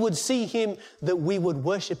we would see him, that we would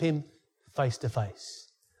worship him face to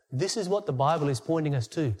face. This is what the Bible is pointing us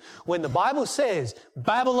to. When the Bible says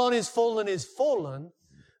Babylon is fallen,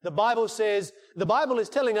 the Bible is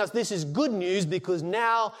telling us this is good news because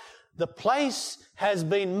now the place has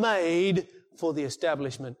been made for the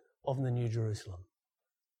establishment of the New Jerusalem.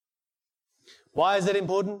 Why is that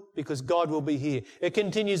important? Because God will be here. It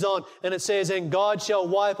continues on and it says, "And God shall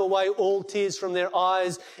wipe away all tears from their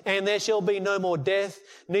eyes, and there shall be no more death,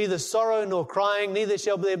 neither sorrow nor crying, neither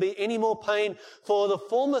shall there be any more pain, for the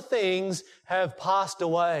former things have passed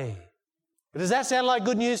away." Does that sound like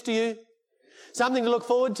good news to you? Something to look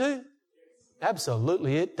forward to?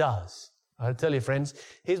 Absolutely it does. I tell you, friends,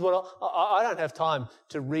 here's what I don't have time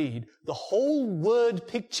to read the whole word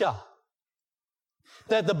picture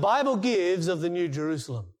that the Bible gives of the New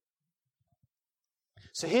Jerusalem.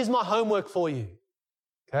 So here's my homework for you.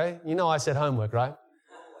 Okay? I said homework, right?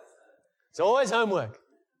 It's always homework.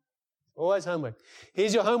 Always homework.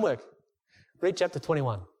 Here's your homework. Read chapter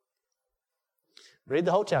 21. Read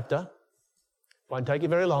the whole chapter. Won't take you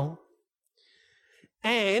very long.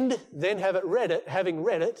 And then having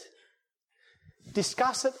read it,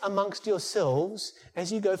 discuss it amongst yourselves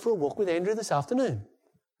as you go for a walk with Andrew this afternoon.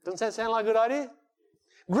 Doesn't that sound like a good idea?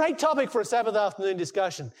 Great topic for a Sabbath afternoon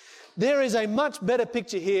discussion. There is a much better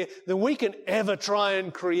picture here than we can ever try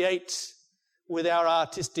and create with our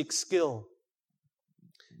artistic skill.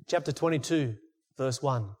 Chapter 22, verse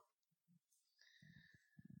 1.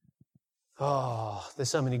 Oh, there's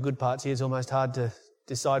so many good parts here, it's almost hard to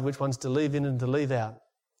decide which ones to leave in and to leave out.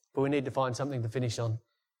 But we need to find something to finish on.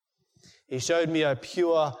 "He showed me a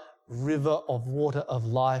pure river of water of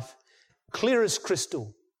life, clear as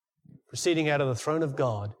crystal, proceeding out of the throne of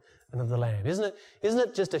God and of the Lamb." Isn't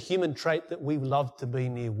it just a human trait that we love to be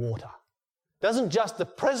near water? Doesn't just the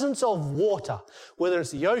presence of water, whether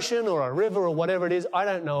it's the ocean or a river or whatever it is, I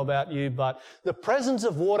don't know about you, but the presence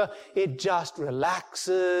of water, it just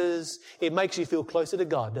relaxes. It makes you feel closer to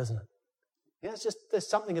God, doesn't it? There's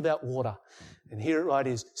something about water. And here it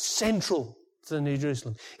is, central to the New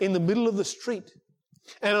Jerusalem, in the middle of the street.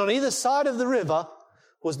 And on either side of the river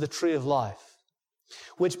was the tree of life,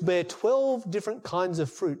 which bare 12 different kinds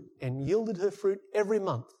of fruit and yielded her fruit every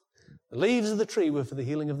month. The leaves of the tree were for the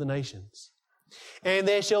healing of the nations. And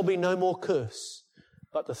there shall be no more curse,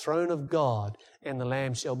 but the throne of God and the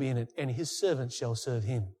Lamb shall be in it, and his servants shall serve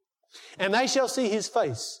him. And they shall see his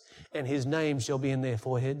face, and his name shall be in their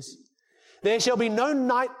foreheads. There shall be no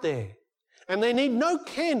night there, and they need no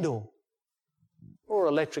candle or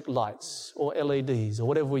electric lights or LEDs or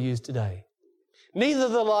whatever we use today. Neither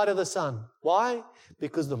the light of the sun. Why?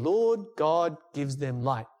 Because the Lord God gives them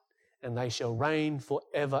light, and they shall reign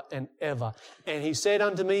forever and ever. And he said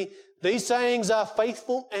unto me, these sayings are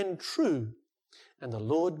faithful and true. And the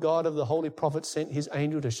Lord God of the holy prophets sent his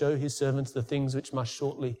angel to show his servants the things which must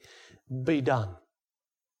shortly be done.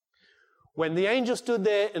 When the angel stood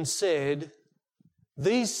there and said,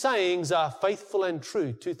 these sayings are faithful and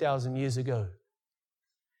true 2,000 years ago,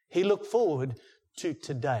 he looked forward to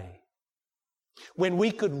today, when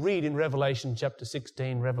we could read in Revelation chapter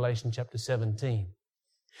 16, Revelation chapter 17,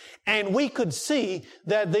 and we could see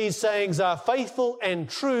that these sayings are faithful and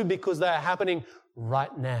true because they are happening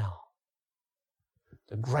right now.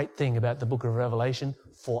 The great thing about the book of Revelation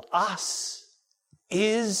for us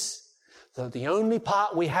is that the only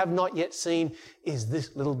part we have not yet seen is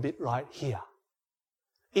this little bit right here.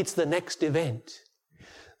 It's the next event,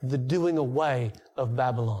 the doing away of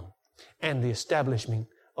Babylon and the establishment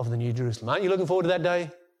of the New Jerusalem. Aren't you looking forward to that day?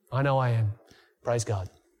 I know I am. Praise God.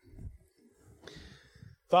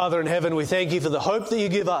 Father in heaven, we thank you for the hope that you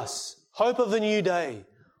give us, hope of the new day,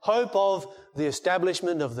 hope of the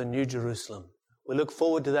establishment of the New Jerusalem. We look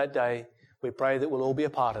forward to that day. We pray that we'll all be a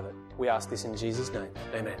part of it. We ask this in Jesus' name.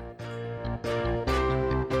 Amen.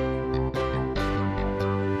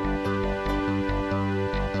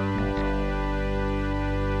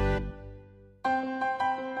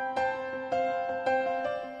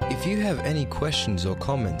 If you have any questions or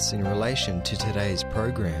comments in relation to today's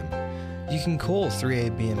program, you can call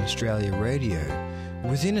 3ABN Australia Radio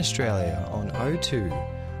within Australia on 02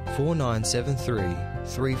 4973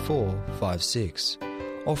 3456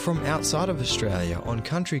 or from outside of Australia on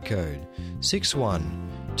country code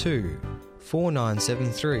 612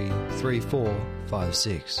 4973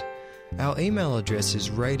 3456. Our email address is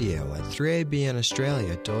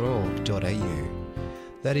radio@3abnaustralia.org.au.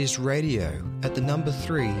 That is radio at the number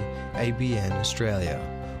 3 ABN Australia,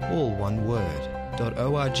 all one word,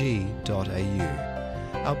 .org.au.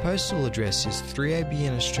 Our postal address is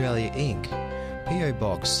 3ABN Australia Inc., PO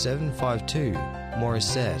Box 752,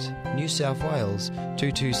 Morisset, New South Wales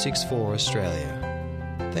 2264 Australia.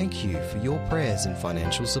 Thank you for your prayers and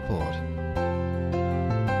financial support.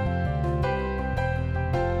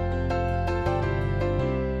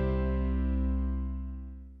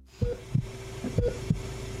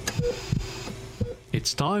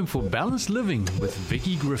 It's time for Balanced Living with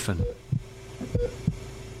Vicki Griffin.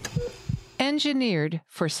 Engineered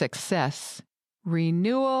for success,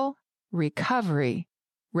 renewal, recovery,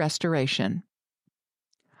 restoration.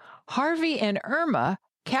 Harvey and Irma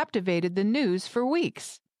captivated the news for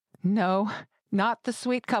weeks. No, not the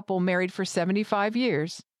sweet couple married for 75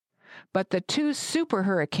 years, but the two super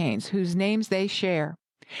hurricanes whose names they share.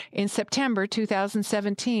 In September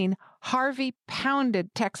 2017, Harvey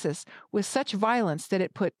pounded Texas with such violence that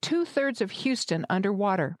it put 2/3 of Houston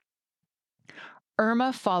underwater.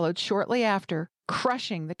 Irma followed shortly after,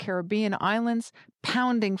 crushing the Caribbean islands,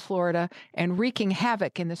 pounding Florida, and wreaking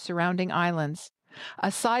havoc in the surrounding islands.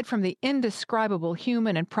 Aside from the indescribable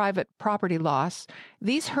human and private property loss,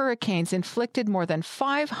 these hurricanes inflicted more than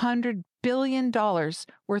 $500 billion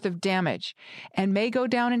worth of damage and may go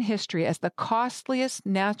down in history as the costliest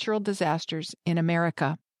natural disasters in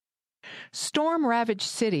America. Storm-ravaged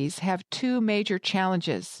cities have two major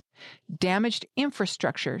challenges. Damaged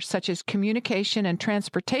infrastructure, such as communication and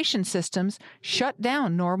transportation systems, shut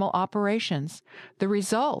down normal operations. The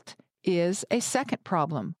result is a second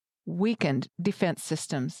problem: weakened defense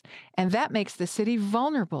systems, and that makes the city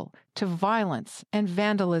vulnerable to violence and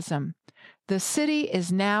vandalism. The city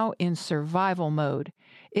is now in survival mode.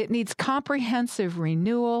 It needs comprehensive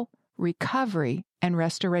renewal, recovery, and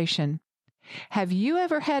restoration. Have you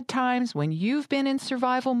ever had times when you've been in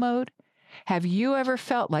survival mode? Have you ever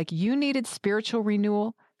felt like you needed spiritual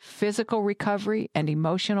renewal, physical recovery, and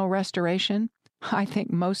emotional restoration? I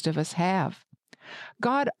think most of us have.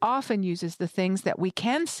 God often uses the things that we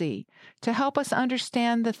can see to help us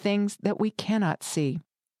understand the things that we cannot see.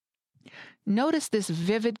 Notice this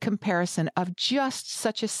vivid comparison of just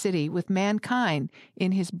such a city with mankind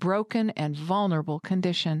in his broken and vulnerable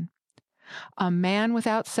condition. A man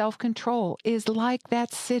without self-control is like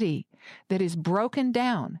that city that is broken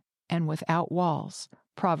down and without walls.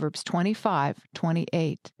 Proverbs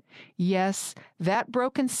 25:28. Yes, that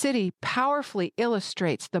broken city powerfully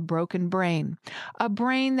illustrates the broken brain, a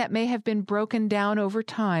brain that may have been broken down over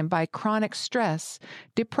time by chronic stress,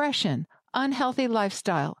 depression, unhealthy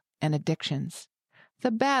lifestyle, and addictions.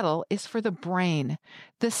 The battle is for the brain,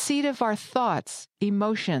 the seat of our thoughts,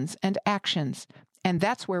 emotions, and actions, and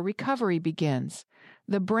that's where recovery begins.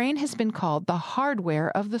 The brain has been called the hardware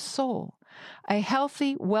of the soul. A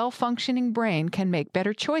healthy, well-functioning brain can make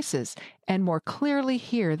better choices and more clearly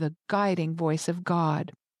hear the guiding voice of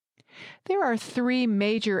God. There are 3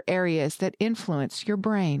 major areas that influence your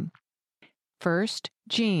brain. First,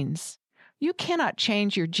 genes. You cannot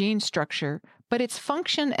change your gene structure, but its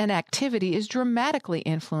function and activity is dramatically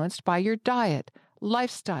influenced by your diet,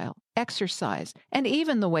 lifestyle, exercise, and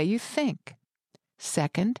even the way you think.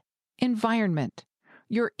 Second, environment.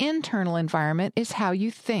 Your internal environment is how you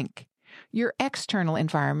think. Your external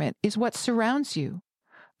environment is what surrounds you.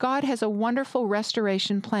 God has a wonderful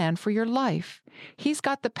restoration plan for your life. He's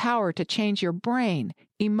got the power to change your brain,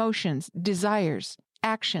 emotions, desires,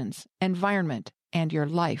 actions, environment, and your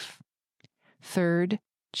life. Third,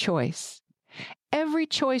 choice. Every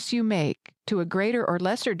choice you make, to a greater or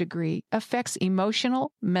lesser degree, affects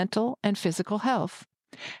emotional, mental, and physical health.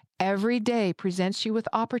 Every day presents you with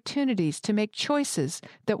opportunities to make choices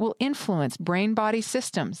that will influence brain-body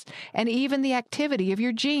systems and even the activity of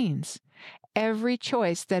your genes. Every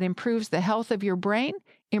choice that improves the health of your brain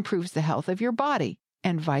improves the health of your body,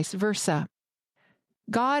 and vice versa.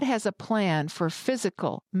 God has a plan for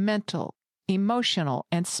physical, mental, emotional,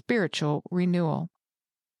 and spiritual renewal.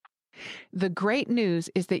 The great news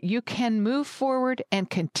is that you can move forward and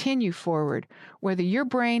continue forward, whether your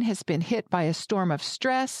brain has been hit by a storm of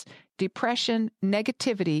stress, depression,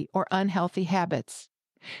 negativity, or unhealthy habits.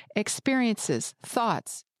 Experiences,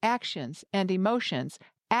 thoughts, actions, and emotions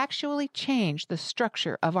actually change the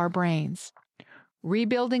structure of our brains.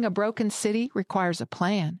 Rebuilding a broken city requires a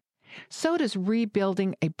plan. So does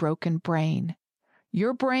rebuilding a broken brain.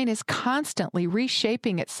 Your brain is constantly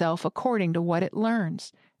reshaping itself according to what it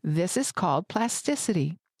learns. This is called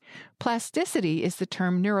plasticity. Plasticity is the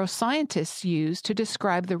term neuroscientists use to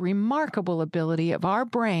describe the remarkable ability of our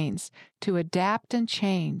brains to adapt and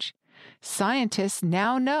change. Scientists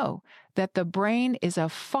now know that the brain is a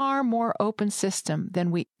far more open system than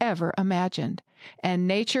we ever imagined, and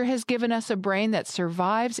nature has given us a brain that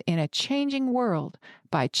survives in a changing world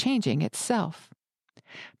by changing itself.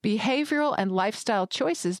 Behavioral and lifestyle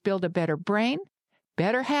choices build a better brain,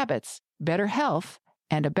 better habits, better health,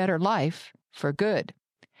 and a better life for good.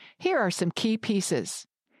 Here are some key pieces.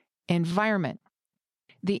 Environment.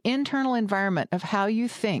 The internal environment of how you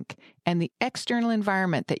think and the external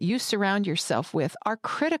environment that you surround yourself with are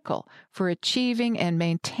critical for achieving and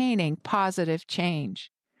maintaining positive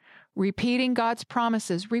change. Repeating God's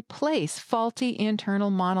promises replace faulty internal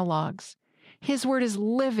monologues. His word is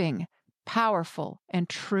living, powerful, and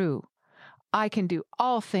true. I can do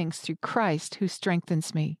all things through Christ who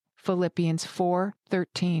strengthens me. Philippians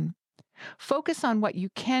 4:13. Focus on what you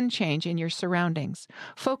can change in your surroundings.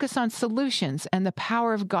 Focus on solutions and the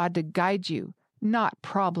power of God to guide you, not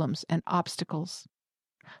problems and obstacles.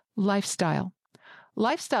 Lifestyle.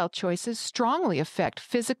 Lifestyle choices strongly affect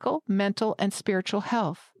physical, mental, and spiritual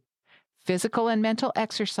health. Physical and mental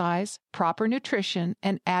exercise, proper nutrition,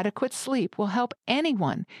 and adequate sleep will help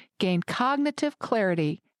anyone gain cognitive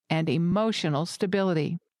clarity and emotional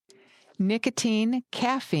stability. Nicotine,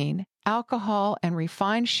 caffeine, alcohol, and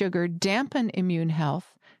refined sugar dampen immune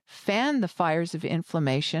health, fan the fires of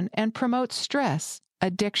inflammation, and promote stress,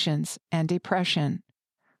 addictions, and depression.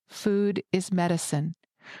 Food is medicine.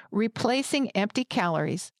 Replacing empty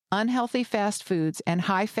calories, unhealthy fast foods, and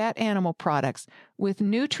high-fat animal products with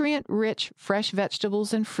nutrient-rich fresh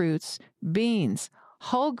vegetables and fruits, beans,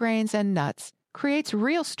 whole grains, and nuts creates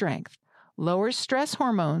real strength, lowers stress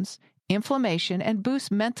hormones, inflammation, and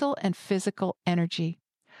boosts mental and physical energy.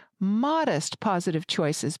 Modest positive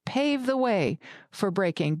choices pave the way for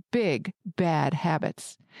breaking big, bad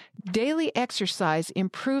habits. Daily exercise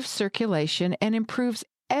improves circulation and improves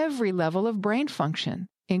every level of brain function,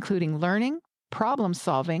 including learning,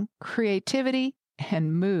 problem-solving, creativity,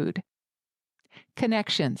 and mood.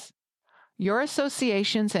 Connections. Your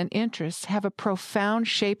associations and interests have a profound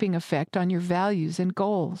shaping effect on your values and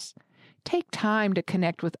goals. Take time to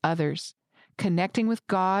connect with others. Connecting with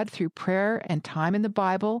God through prayer and time in the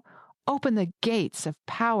Bible open the gates of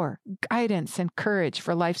power, guidance, and courage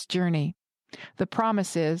for life's journey. The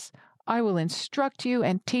promise is, I will instruct you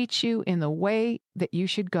and teach you in the way that you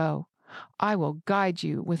should go. I will guide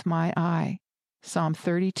you with my eye. Psalm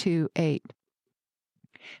 32:8.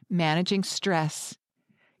 Managing stress.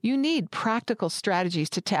 You need practical strategies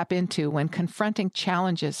to tap into when confronting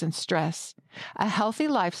challenges and stress. A healthy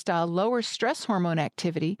lifestyle lowers stress hormone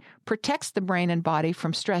activity, protects the brain and body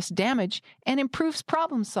from stress damage, and improves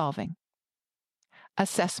problem solving.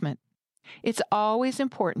 Assessment. It's always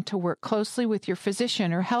important to work closely with your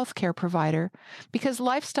physician or healthcare provider because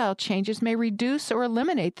lifestyle changes may reduce or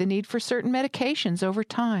eliminate the need for certain medications over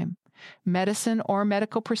time. Medicine or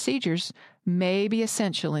medical procedures may be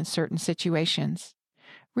essential in certain situations.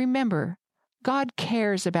 Remember, God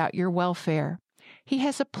cares about your welfare. He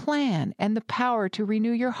has a plan and the power to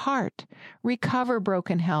renew your heart, recover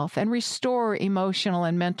broken health, and restore emotional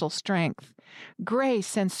and mental strength.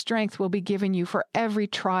 Grace and strength will be given you for every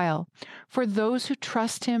trial. For those who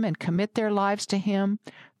trust Him and commit their lives to Him,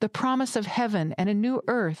 the promise of heaven and a new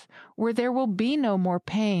earth where there will be no more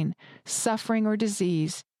pain, suffering, or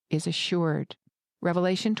disease is assured.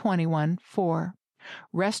 Revelation 21:4.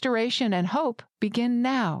 Restoration and hope begin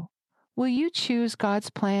now. Will you choose God's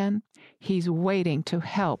plan? He's waiting to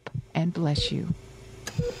help and bless you.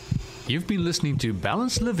 You've been listening to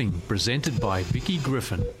Balanced Living, presented by Vicki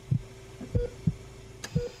Griffin.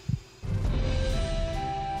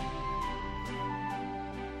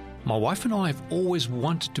 My wife and I have always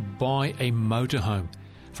wanted to buy a motorhome.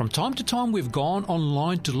 From time to time, we've gone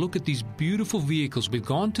online to look at these beautiful vehicles. We've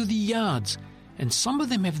gone to the yards, and some of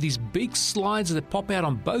them have these big slides that pop out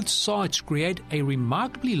on both sides to create a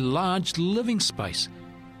remarkably large living space.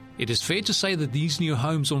 It is fair to say that these new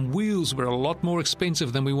homes on wheels were a lot more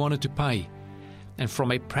expensive than we wanted to pay. And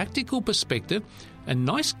from a practical perspective, a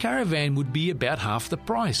nice caravan would be about half the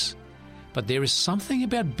price. But there is something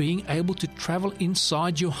about being able to travel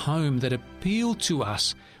inside your home that appealed to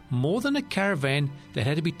us more than a caravan that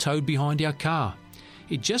had to be towed behind our car.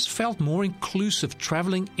 It just felt more inclusive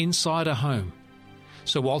traveling inside a home.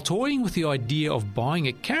 So while toying with the idea of buying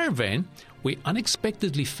a caravan, we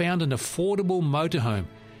unexpectedly found an affordable motorhome.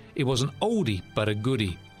 It was an oldie but a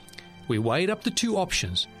goodie. We weighed up the two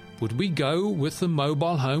options. Would we go with the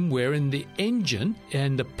mobile home wherein the engine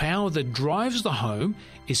and the power that drives the home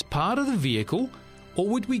is part of the vehicle, or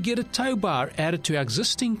would we get a tow bar added to our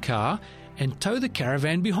existing car and tow the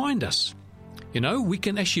caravan behind us? You know, we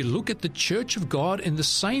can actually look at the Church of God in the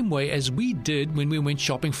same way as we did when we went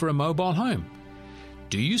shopping for a mobile home.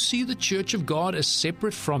 Do you see the Church of God as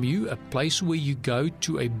separate from you, a place where you go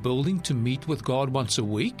to a building to meet with God once a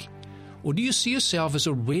week? Or do you see yourself as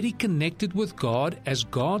already connected with God as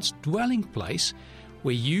God's dwelling place,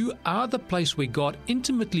 where you are the place where God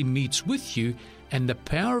intimately meets with you and the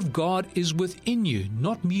power of God is within you,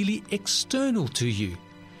 not merely external to you?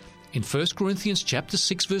 In 1 Corinthians chapter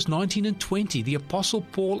 6, verse 19 and 20, the Apostle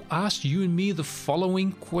Paul asked you and me the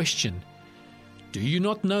following question: Do you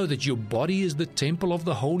not know that your body is the temple of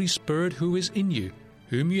the Holy Spirit who is in you,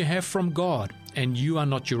 whom you have from God, and you are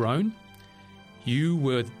not your own? You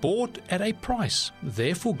were bought at a price.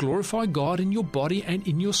 Therefore glorify God in your body and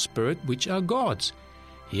in your spirit, which are God's.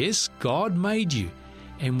 Yes, God made you,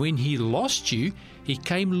 and when He lost you, He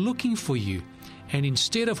came looking for you. And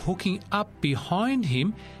instead of hooking up behind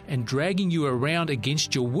Him and dragging you around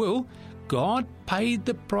against your will, God paid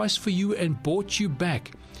the price for you and bought you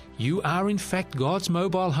back. You are in fact God's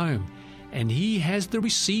mobile home, and He has the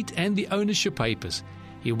receipt and the ownership papers.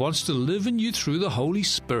 He wants to live in you through the Holy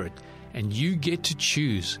Spirit, and you get to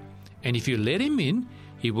choose. And if you let Him in,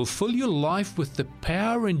 He will fill your life with the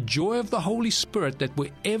power and joy of the Holy Spirit, that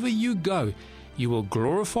wherever you go, you will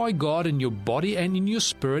glorify God in your body and in your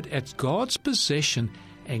spirit as God's possession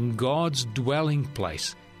and God's dwelling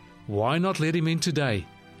place. Why not let Him in today?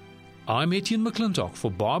 I'm Etienne McClintock for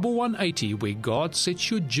Bible 180, where God sets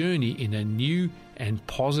your journey in a new and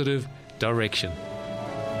positive direction.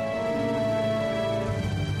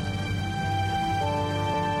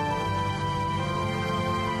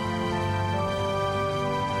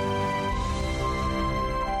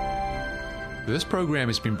 This program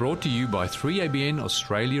has been brought to you by 3ABN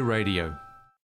Australia Radio.